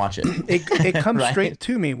and watch it. It comes right? straight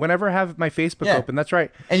to me whenever I have my Facebook open. That's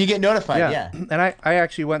right. And you get notified. Yeah. And I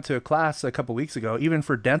actually went to a class a couple weeks ago, even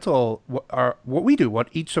for dental, what we do, what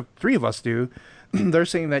each of three of us do. They're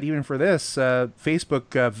saying that even for this,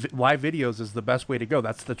 Facebook live videos is the best way to go.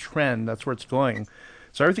 That's the trend. That's where it's going.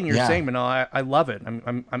 So everything you're saying, Minal, I love it.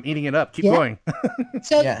 I'm eating it up. Keep going.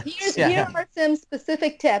 So here are some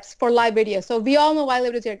specific tips for live videos. So we all know why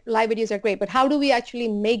live videos are great, but how do we actually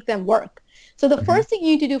make them work? So the first thing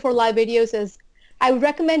you need to do for live videos is I would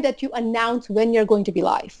recommend that you announce when you're going to be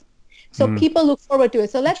live. So people look forward to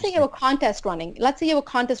it. So let's say you have a contest running. Let's say you have a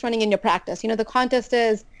contest running in your practice. The contest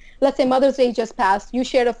is, let's say Mother's Day just passed. You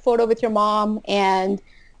shared a photo with your mom and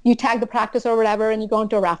you tag the practice or whatever and you go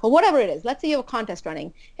into a raffle, whatever it is. Let's say you have a contest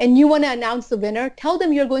running and you want to announce the winner. Tell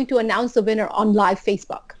them you're going to announce the winner on live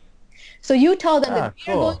Facebook. So you tell them that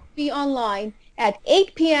we are going to be online at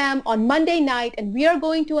 8 p.m. on Monday night and we are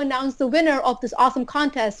going to announce the winner of this awesome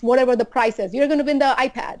contest, whatever the prize is. You're going to win the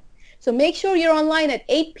iPad. So make sure you're online at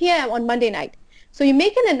 8 p.m. on Monday night. So you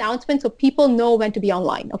make an announcement so people know when to be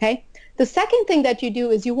online, okay? The second thing that you do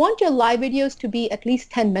is you want your live videos to be at least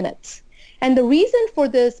 10 minutes. And the reason for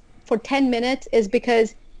this, for 10 minutes, is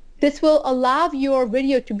because this will allow your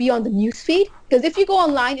video to be on the newsfeed. Because if you go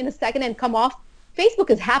online in a second and come off, Facebook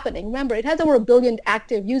is happening. Remember, it has over 1 billion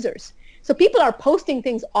active users. So people are posting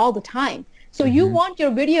things all the time. So you want your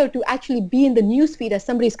video to actually be in the newsfeed as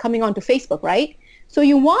somebody's coming onto Facebook, right? So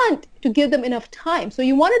you want to give them enough time. So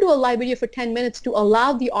you want to do a live video for 10 minutes to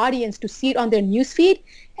allow the audience to see it on their newsfeed.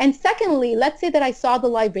 And secondly, let's say that I saw the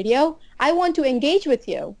live video. I want to engage with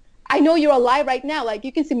you. I know you're alive right now. Like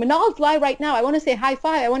you can see Minal's live right now. I want to say high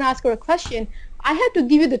five. I want to ask her a question. I have to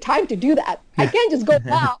give you the time to do that. I can't just go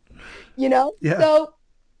now, Yeah. So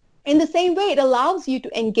in the same way, it allows you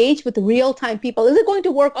to engage with real-time people. Is it going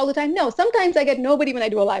to work all the time? No. Sometimes I get nobody when I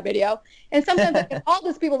do a live video. And sometimes I get all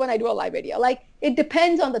these people when I do a live video. Like it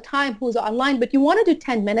depends on the time who's online. But you want to do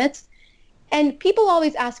 10 minutes. And people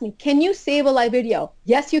always ask me, can you save a live video?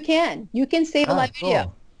 Yes, you can. You can save a live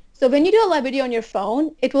video. So when you do a live video on your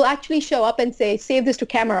phone, it will actually show up and say, save this to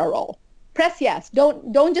camera roll. Press yes.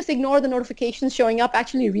 Don't just ignore the notifications showing up.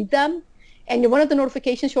 Actually read them. And one of the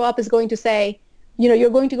notifications show up is going to say,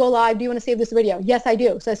 you're going to go live. Do you want to save this video? Yes, I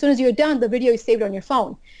do. So as soon as you're done, the video is saved on your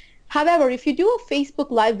phone. However, if you do a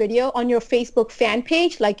Facebook live video on your Facebook fan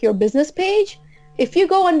page, like your business page, if you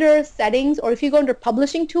go under settings or if you go under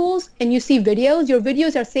publishing tools and you see videos, your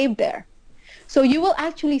videos are saved there. So you will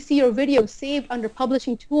actually see your video saved under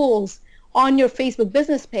publishing tools on your Facebook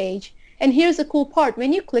business page. And here's the cool part.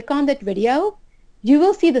 When you click on that video, you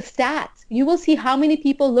will see the stats. You will see how many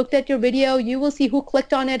people looked at your video. You will see who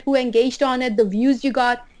clicked on it, who engaged on it, the views you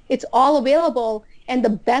got. It's all available. And the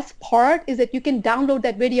best part is that you can download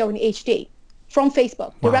that video in HD from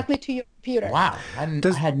Facebook directly to your computer. Wow. I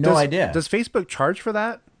had no idea. Does Facebook charge for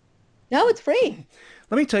that? No, it's free.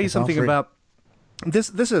 Let me tell you something about this.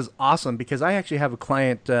 This is awesome because I actually have a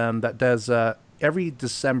client that does every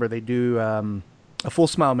December they do a full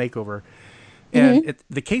smile makeover. And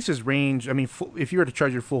the cases range. I mean, if you were to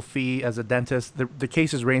charge your full fee as a dentist, the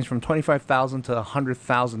cases range from $25,000 to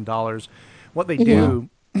 $100,000. What they do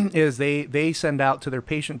is they send out to their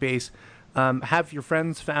patient base, have your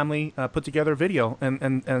friends, family put together a video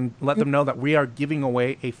and let them know that we are giving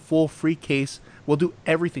away a full free case. We'll do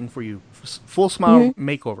everything for you. Full smile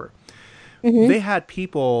makeover. They had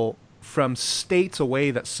people from states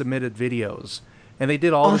away that submitted videos, and they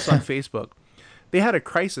did all this on Facebook. They had a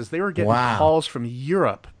crisis. They were getting calls from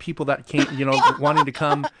Europe, people that came, wanting to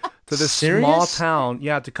come to this small town,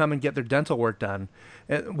 to come and get their dental work done.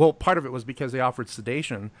 Well, part of it was because they offered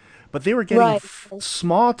sedation, but they were getting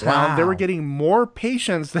small town. They were getting more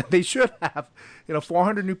patients than they should have.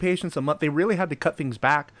 400 new patients a month. They really had to cut things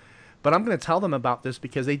back. But I'm going to tell them about this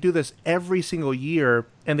because they do this every single year,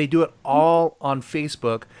 and they do it all on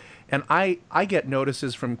Facebook. And I get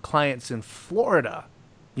notices from clients in Florida,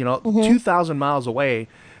 2,000 miles away,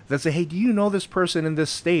 that say, hey, do you know this person in this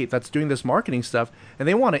state that's doing this marketing stuff? And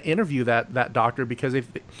they want to interview that doctor because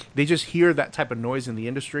they just hear that type of noise in the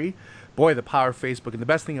industry. Boy, the power of Facebook. And the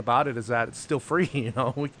best thing about it is that it's still free,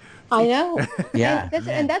 I know.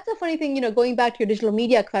 And that's the funny thing, going back to your digital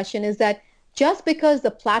media question, is that just because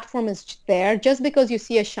the platform is there, just because you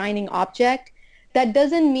see a shining object, that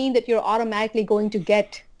doesn't mean that you're automatically going to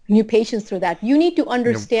get new patients through that. You need to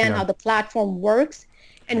understand how the platform works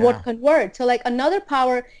and what converts. So like another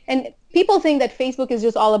power, and people think that Facebook is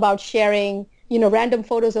just all about sharing, random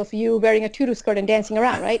photos of you wearing a tutu skirt and dancing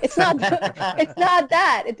around, right? It's not. It's not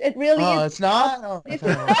that. It really is. Oh, it's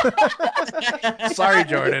not. Sorry,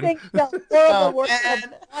 Jordan. Horrible words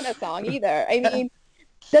on a song either. I mean,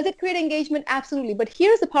 does it create engagement? Absolutely. But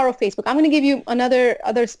here's the power of Facebook. I'm going to give you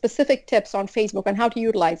other specific tips on Facebook on how to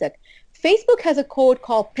utilize it. Facebook has a code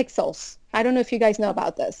called Pixels. I don't know if you guys know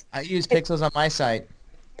about this. I use Pixels on my site.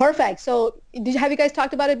 Perfect. So have you guys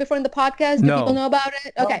talked about it before in the podcast? Do people know about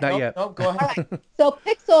it? Okay. Not yet. No, go ahead. All right. So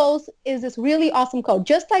Pixels is this really awesome code.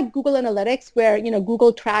 Just like Google Analytics, where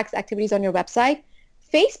Google tracks activities on your website,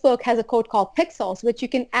 Facebook has a code called Pixels, which you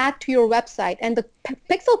can add to your website. And the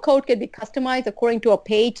Pixel code can be customized according to a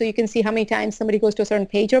page, so you can see how many times somebody goes to a certain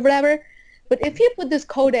page or whatever. But if you put this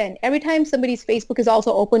code in, every time somebody's Facebook is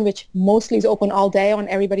also open, which mostly is open all day on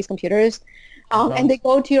everybody's computers, and they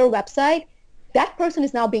go to your website, that person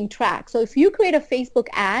is now being tracked. So if you create a Facebook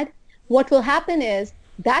ad, what will happen is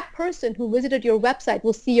that person who visited your website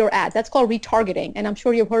will see your ad. That's called retargeting, and I'm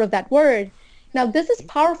sure you've heard of that word. Now, this is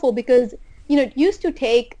powerful because it used to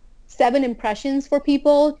take 7 impressions for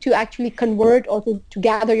people to actually convert or to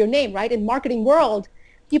gather your name, right? In marketing world,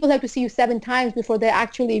 people have to see you 7 times before they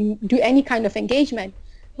actually do any kind of engagement.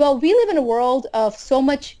 Well, we live in a world of so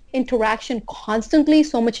much interaction constantly,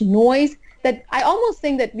 so much noise, that I almost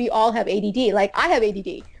think that we all have ADD. Like, I have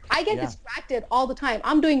ADD. I get distracted all the time.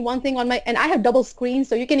 I'm doing one thing and I have double screens,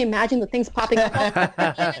 so you can imagine the things popping up.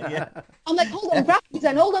 I'm like, hold on, graphic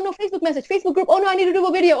design, hold on, no, Facebook message, Facebook group, oh no, I need to do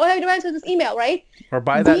a video, oh, I need to answer this email, right? Or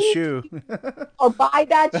buy that shoe. Or buy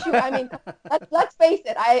that shoe. I mean, let's face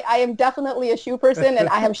it, I am definitely a shoe person, and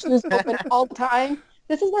I have shoes open all the time.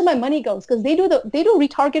 This is where my money goes, because they do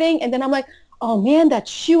retargeting, and then I'm like, oh man, that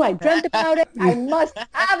shoe, I dreamt about it. I must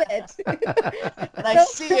have it. And I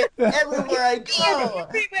see it everywhere I go.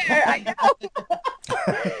 Everywhere I go.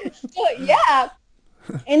 So yeah,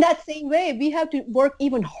 in that same way, we have to work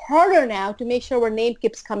even harder now to make sure our name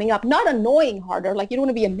keeps coming up. Not annoying harder, like you don't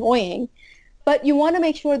want to be annoying, but you want to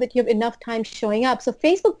make sure that you have enough time showing up. So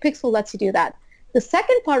Facebook Pixel lets you do that. The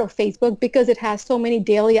second part of Facebook, because it has so many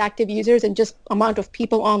daily active users and just amount of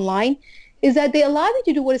people online, is that they allow you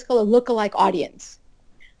to do what is called a lookalike audience.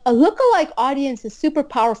 A lookalike audience is super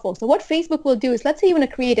powerful. So what Facebook will do is, let's say you want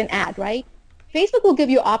to create an ad, right? Facebook will give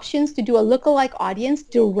you options to do a lookalike audience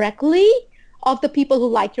directly of the people who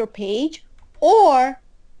like your page or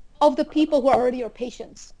of the people who are already your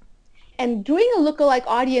patients. And doing a lookalike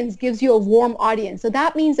audience gives you a warm audience. So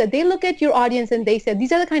that means that they look at your audience and they say,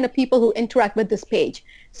 these are the kind of people who interact with this page.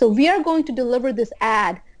 So we are going to deliver this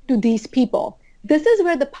ad to these people. This is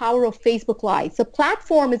where the power of Facebook lies. The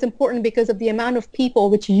platform is important because of the amount of people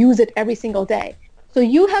which use it every single day. So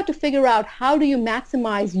you have to figure out, how do you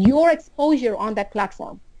maximize your exposure on that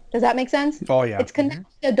platform? Does that make sense? Oh, yeah. It's connecting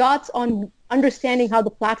the dots on understanding how the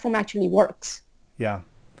platform actually works. Yeah.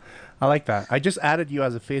 I like that. I just added you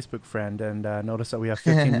as a Facebook friend and noticed that we have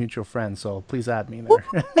 15 mutual friends. So please add me there.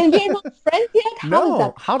 And we're not friends yet? How is No,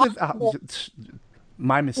 that how did possible?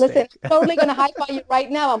 my Listen, mistake? I'm totally going to high-five you right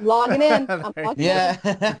now. I'm logging in. I'm There logging you in.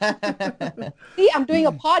 Yeah. See, I'm doing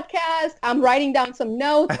a podcast. I'm writing down some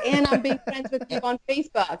notes, and I'm being friends with you on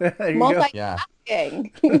Facebook. There you go. Yeah.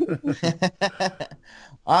 Multitasking.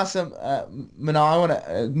 Awesome. Minal, I want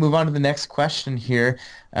to move on to the next question here.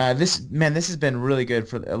 This has been really good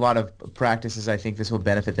for a lot of practices. I think this will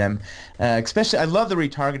benefit them. Especially, I love the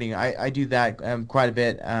retargeting. I do that quite a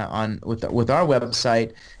bit with our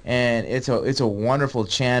website, and it's a wonderful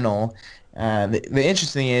channel. The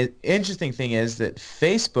interesting thing is that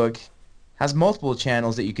Facebook has multiple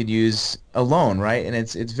channels that you could use alone, right? And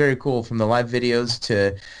it's very cool, from the live videos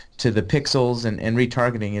to the pixels and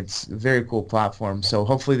retargeting. It's a very cool platform. So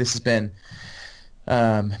hopefully this has been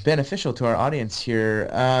beneficial to our audience here.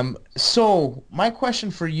 So my question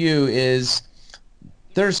for you is,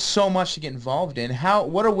 there's so much to get involved in.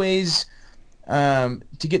 What are ways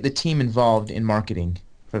to get the team involved in marketing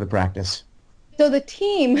for the practice? So the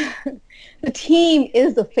team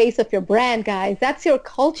is the face of your brand, guys. That's your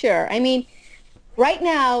culture. I mean, right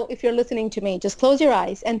now, if you're listening to me, just close your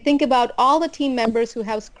eyes and think about all the team members who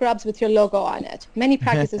have scrubs with your logo on it. Many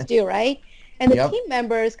practices do, right? And the Yep. team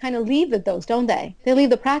members kind of leave with those, don't they? They leave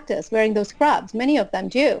the practice wearing those scrubs. Many of them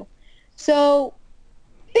do. So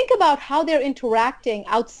think about how they're interacting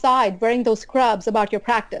outside wearing those scrubs about your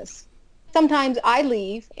practice. Sometimes I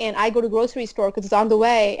leave and I go to grocery store because it's on the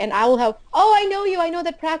way, and I will have, oh, I know you, I know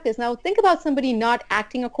that practice. Now think about somebody not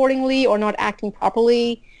acting accordingly or not acting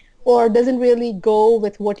properly, or doesn't really go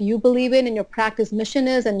with what you believe in and your practice mission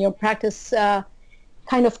is, and your practice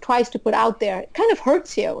kind of tries to put out there. It kind of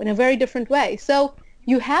hurts you in a very different way. So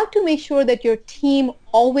you have to make sure that your team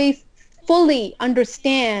always fully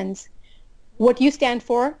understands what you stand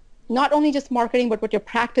for, not only just marketing, but what your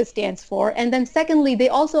practice stands for. And then secondly, they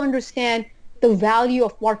also understand the value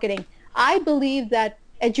of marketing. I believe that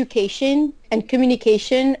education and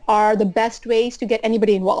communication are the best ways to get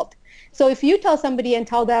anybody involved. So if you tell somebody and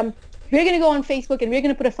tell them, we're going to go on Facebook and we're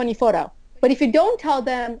going to put a funny photo, but if you don't tell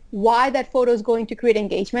them why that photo is going to create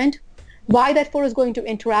engagement, why that photo is going to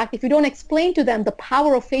interact, if you don't explain to them the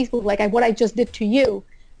power of Facebook, like what I just did to you,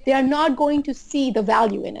 they are not going to see the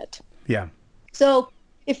value in it. Yeah. So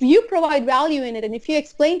if you provide value in it, and if you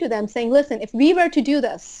explain to them saying, listen, if we were to do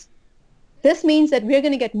this, this means that we're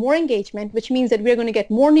going to get more engagement, which means that we're going to get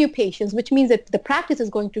more new patients, which means that the practice is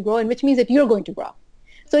going to grow, and which means that you're going to grow.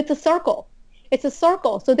 So it's a circle. It's a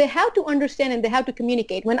circle. So they have to understand and they have to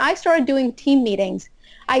communicate. When I started doing team meetings,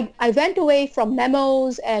 I went away from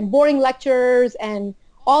memos and boring lectures and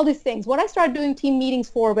all these things. What I started doing team meetings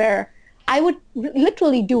for, where I would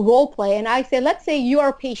literally do role play, and I say, let's say you are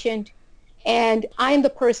a patient and I'm the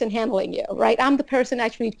person handling you, right? I'm the person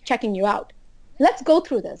actually checking you out. Let's go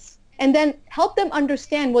through this and then help them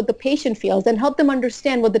understand what the patient feels and help them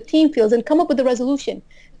understand what the team feels and come up with a resolution.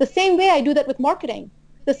 The same way I do that with marketing.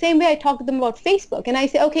 The same way I talk to them about Facebook, and I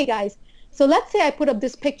say, okay, guys, so let's say I put up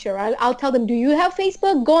this picture. I'll tell them, do you have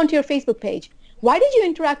Facebook? Go onto your Facebook page. Why did you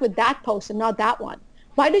interact with that post and not that one?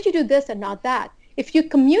 Why did you do this and not that? If you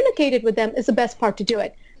communicate it with them, is the best part to do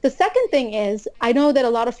it. The second thing is, I know that a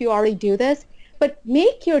lot of you already do this, but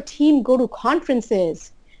make your team go to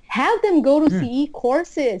conferences. Have them go to CE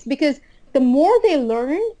courses, because the more they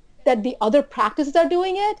learn that the other practices are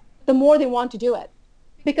doing it, the more they want to do it.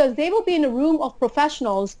 Because they will be in a room of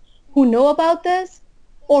professionals who know about this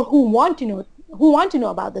or who want to know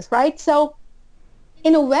about this, right? So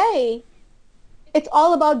in a way, it's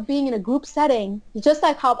all about being in a group setting, just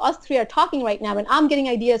like how us three are talking right now, and I'm getting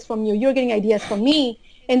ideas from you, you're getting ideas from me.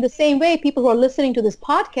 In the same way, people who are listening to this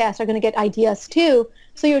podcast are going to get ideas too.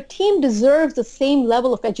 So your team deserves the same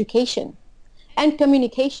level of education and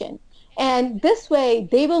communication. And this way,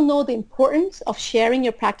 they will know the importance of sharing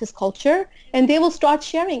your practice culture, and they will start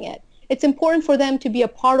sharing it. It's important for them to be a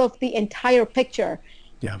part of the entire picture.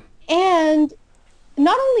 Yeah. And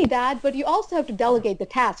not only that, but you also have to delegate the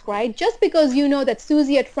task, right? Just because you know that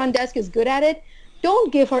Susie at front desk is good at it,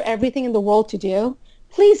 don't give her everything in the world to do.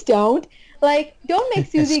 Please don't. Like, don't make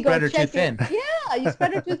Susie go check it. Yeah, you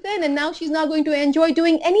spread her too thin, and now she's not going to enjoy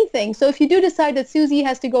doing anything. So if you do decide that Susie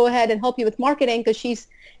has to go ahead and help you with marketing because she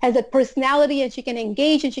has a personality and she can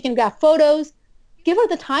engage and she can grab photos, give her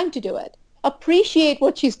the time to do it. Appreciate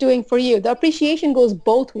what she's doing for you. The appreciation goes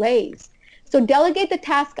both ways. So delegate the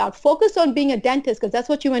task out. Focus on being a dentist because that's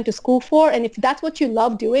what you went to school for, and if that's what you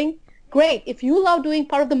love doing, great. If you love doing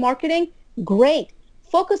part of the marketing, great.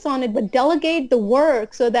 Focus on it, but delegate the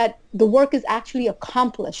work so that the work is actually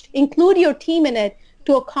accomplished. Include your team in it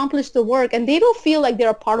to accomplish the work, and they will feel like they're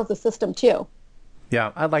a part of the system too.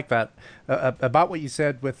 Yeah, I like that. About what you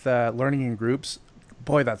said with learning in groups,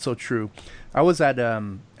 boy, that's so true. I was at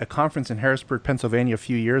a conference in Harrisburg, Pennsylvania a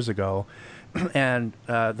few years ago, and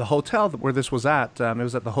the hotel where this was at, it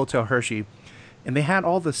was at the Hotel Hershey, and they had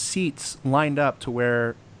all the seats lined up to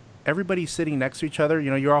where everybody's sitting next to each other.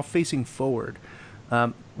 You know, you're all facing forward.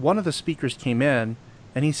 One of the speakers came in,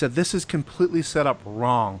 and he said, "This is completely set up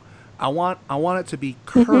wrong. I want it to be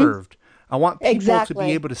curved. I want people to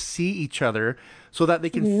be able to see each other so that they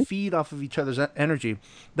can feed off of each other's energy."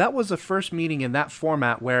 That was the first meeting in that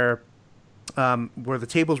format where the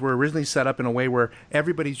tables were originally set up in a way where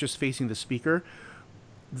everybody's just facing the speaker.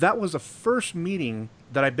 That was the first meeting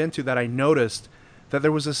that I've been to that I noticed that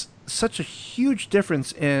there was such a huge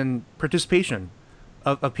difference in participation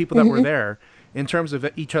of people that were there in terms of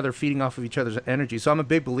each other feeding off of each other's energy. So I'm a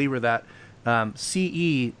big believer that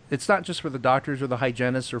CE, it's not just for the doctors or the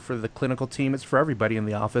hygienists or for the clinical team, it's for everybody in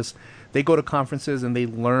the office. They go to conferences and they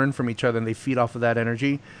learn from each other and they feed off of that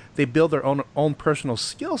energy. They build their own personal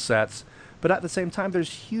skill sets, but at the same time, there's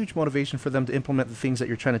huge motivation for them to implement the things that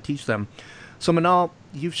you're trying to teach them. So Minal,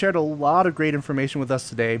 you've shared a lot of great information with us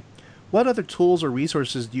today. What other tools or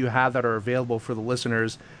resources do you have that are available for the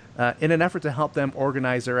listeners in an effort to help them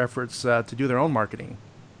organize their efforts to do their own marketing?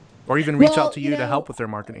 Or even reach out to you to help with their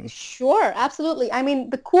marketing? Sure, absolutely. I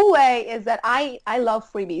mean, the cool way is that I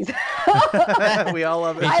love freebies. We all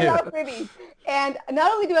love it. I love freebies. And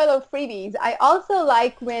not only do I love freebies, I also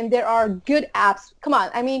like when there are good apps. Come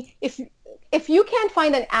on. I mean, if you can't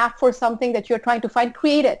find an app for something that you're trying to find,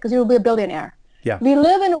 create it, because you'll be a billionaire. Yeah. We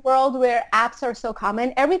live in a world where apps are so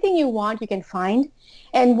common. Everything you want, you can find.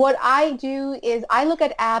 And what I do is I look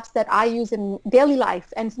at apps that I use in daily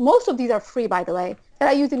life, and most of these are free, by the way, that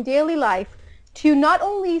I use in daily life to not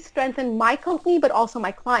only strengthen my company, but also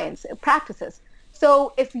my clients' practices.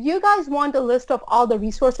 So if you guys want a list of all the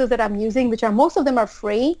resources that I'm using, which are most of them are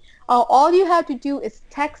free, all you have to do is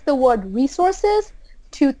text the word resources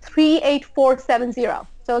to 38470.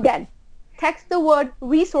 So again, text the word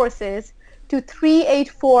resources to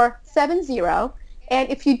 38470. And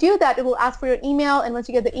if you do that, it will ask for your email. And once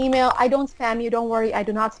you get the email, I don't spam you. Don't worry, I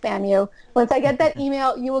do not spam you. Once I get that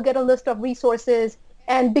email, you will get a list of resources.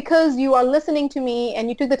 And because you are listening to me and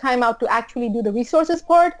you took the time out to actually do the resources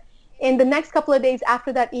part, in the next couple of days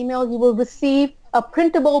after that email, you will receive a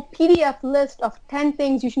printable PDF list of 10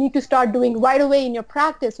 things you need to start doing right away in your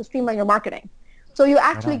practice to streamline your marketing. So you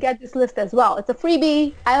actually get this list as well. It's a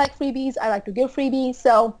freebie. I like freebies. I like to give freebies.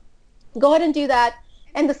 So go ahead and do that.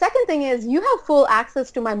 And the second thing is you have full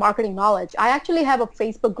access to my marketing knowledge. I actually have a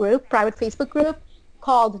Facebook group, private Facebook group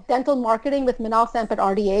called Dental Marketing with Minal, Sampat,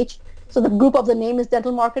 RDH. So the group of the name is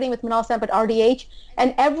Dental Marketing with Minal, Sampat, RDH.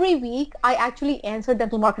 And every week I actually answer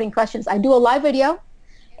dental marketing questions. I do a live video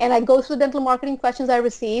and I go through the dental marketing questions I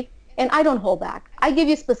receive, and I don't hold back. I give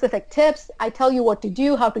you specific tips. I tell you what to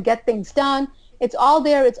do, how to get things done. It's all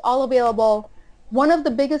there. It's all available. One of the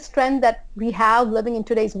biggest trends that we have living in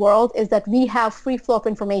today's world is that we have free flow of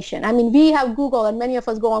information. I mean, we have Google, and many of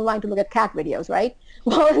us go online to look at cat videos, right?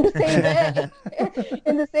 Well, in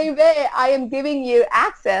the same way, I am giving you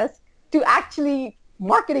access to actually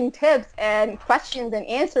marketing tips and questions and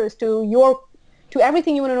answers to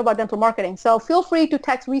everything you want to know about dental marketing. So feel free to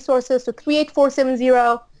text resources to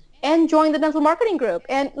 38470 and join the dental marketing group.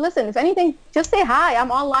 And listen, if anything, just say hi.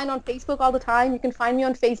 I'm online on Facebook all the time. You can find me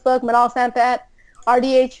on Facebook, Minal, Sampat,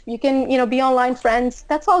 RDH. You can, be online friends.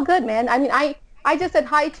 That's all good, man. I mean, I just said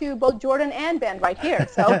hi to both Jordan and Ben right here.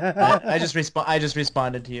 So I just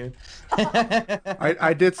responded to you.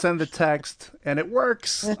 I did send the text and it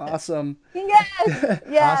works. Awesome. Yes.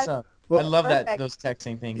 Awesome. Well, I love those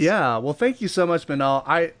texting things. Yeah. Well, thank you so much, Minal.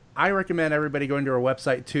 I recommend everybody going to our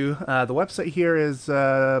website too. The website here is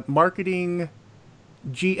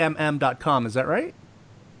marketinggmm.com. Is that right?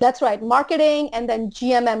 That's right. Marketing and then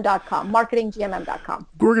gmm.com. Marketinggmm.com.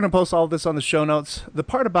 We're going to post all of this on the show notes. The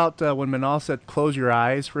part about when Minal said close your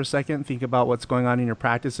eyes for a second, think about what's going on in your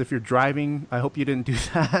practice. If you're driving, I hope you didn't do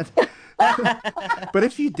that. But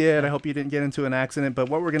if you did, I hope you didn't get into an accident. But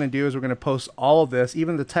what we're going to do is we're going to post all of this,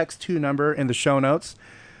 even the text to number in the show notes.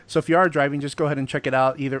 So if you are driving, just go ahead and check it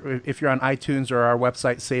out. Either if you're on iTunes or our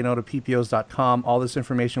website, saynotopos.com, all this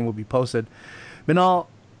information will be posted. Minal,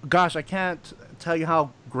 gosh, I can't tell you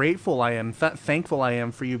how grateful I am, thankful I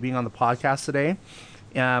am for you being on the podcast today.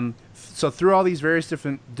 So through all these various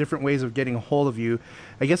different ways of getting a hold of you,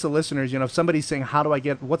 I guess the listeners, if somebody's saying,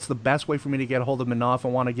 what's the best way for me to get a hold of Minal if I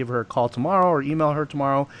want to give her a call tomorrow or email her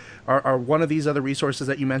tomorrow, or one of these other resources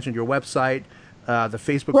that you mentioned, your website, The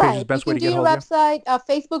Facebook page is the best way to get hold of you. You can do your website.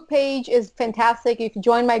 Facebook page is fantastic. If you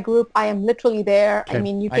join my group, I am literally there. Okay. I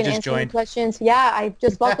mean, you can answer any questions. Yeah, I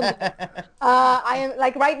just welcome you. I am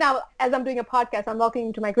like right now, as I'm doing a podcast, I'm welcoming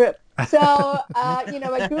you to my group. So,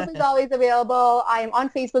 my group is always available. I am on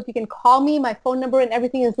Facebook. You can call me. My phone number and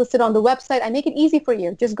everything is listed on the website. I make it easy for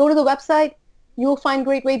you. Just go to the website. You'll find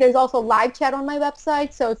great way. There's also live chat on my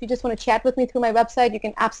website. So if you just want to chat with me through my website, you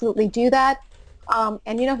can absolutely do that.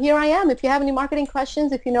 And here I am. If you have any marketing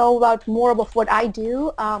questions, if you know about more about what I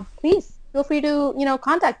do, please feel free to,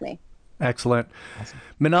 contact me. Excellent. Awesome.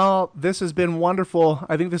 Minal, this has been wonderful.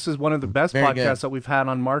 I think this is one of the best podcasts that we've had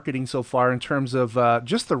on marketing so far in terms of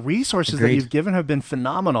just the resources that you've given have been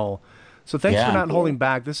phenomenal. So thanks for not holding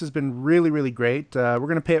back. This has been really, really great. We're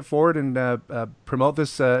going to pay it forward and promote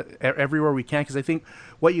this everywhere we can, because I think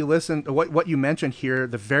what you mentioned here,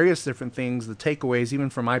 the various different things, the takeaways,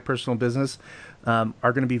 even from my personal business, are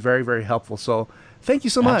going to be very, very helpful. So thank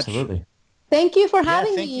you so much. Absolutely. Thank you for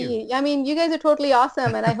having me. I mean, you guys are totally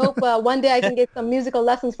awesome, and I hope one day I can get some musical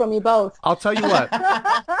lessons from you both. I'll tell you what.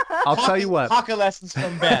 Hockey lessons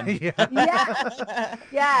from Ben.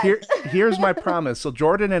 Here's my promise. So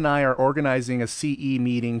Jordan and I are organizing a CE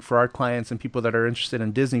meeting for our clients and people that are interested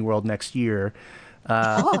in Disney World next year.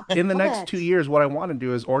 In the next 2 years, what I want to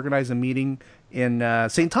do is organize a meeting in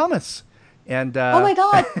St. Thomas. And oh my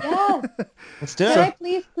God, yes. Let's do it. Can I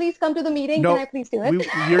please come to the meeting? No, can I please do it?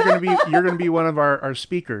 You're gonna be one of our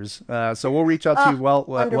speakers. So we'll reach out to you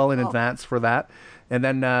well in advance for that. And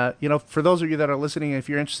then for those of you that are listening, if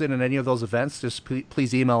you're interested in any of those events, just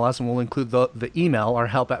please email us, and we'll include the email, our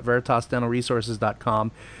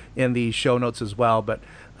help@veritasdentalresources.com, in the show notes as well. But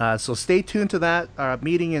so stay tuned to that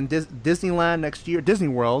meeting in Disneyland next year, Disney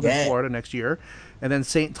World in Florida next year. And then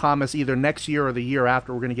St. Thomas either next year or the year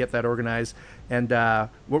after. We're going to get that organized, and we're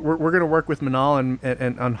going to work with Minal and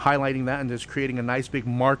on highlighting that and just creating a nice big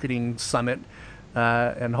marketing summit,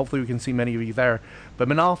 and hopefully we can see many of you there. But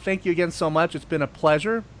Minal, thank you again so much. It's been a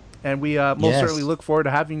pleasure, and we most certainly look forward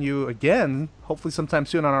to having you again, hopefully sometime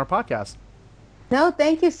soon on our podcast. No,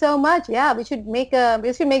 thank you so much. Yeah, we should make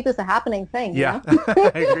this a happening thing. Yeah, you know?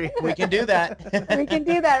 I agree. We can do that. We can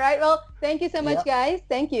do that, right? Well, thank you so much, guys.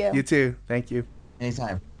 Thank you. You too. Thank you.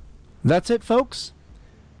 Anytime. That's it, folks.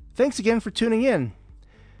 Thanks again for tuning in.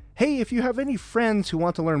 Hey, if you have any friends who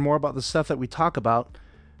want to learn more about the stuff that we talk about,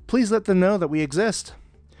 please let them know that we exist.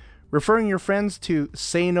 Referring your friends to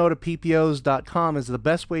saynotoppos.com is the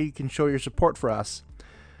best way you can show your support for us.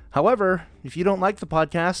 However, if you don't like the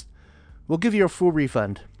podcast, we'll give you a full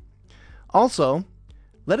refund. Also,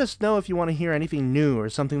 let us know if you want to hear anything new or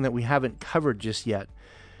something that we haven't covered just yet.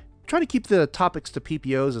 Try to keep the topics to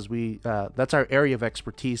PPOs as that's our area of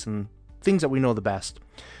expertise and things that we know the best.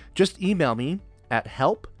 Just email me at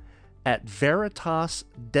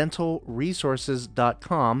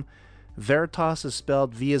help@veritasdentalresources.com. Veritas is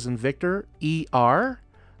spelled V as in Victor, ERITAS,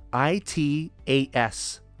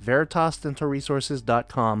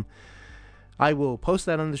 veritasdentalresources.com. I will post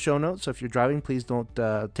that on the show notes, so if you're driving, please don't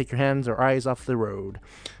take your hands or eyes off the road.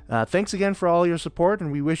 Thanks again for all your support, and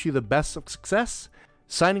we wish you the best of success.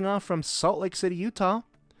 Signing off from Salt Lake City, Utah,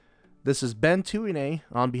 this is Ben Tuine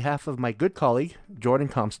on behalf of my good colleague, Jordan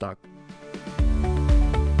Comstock.